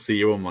we'll see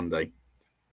you on Monday.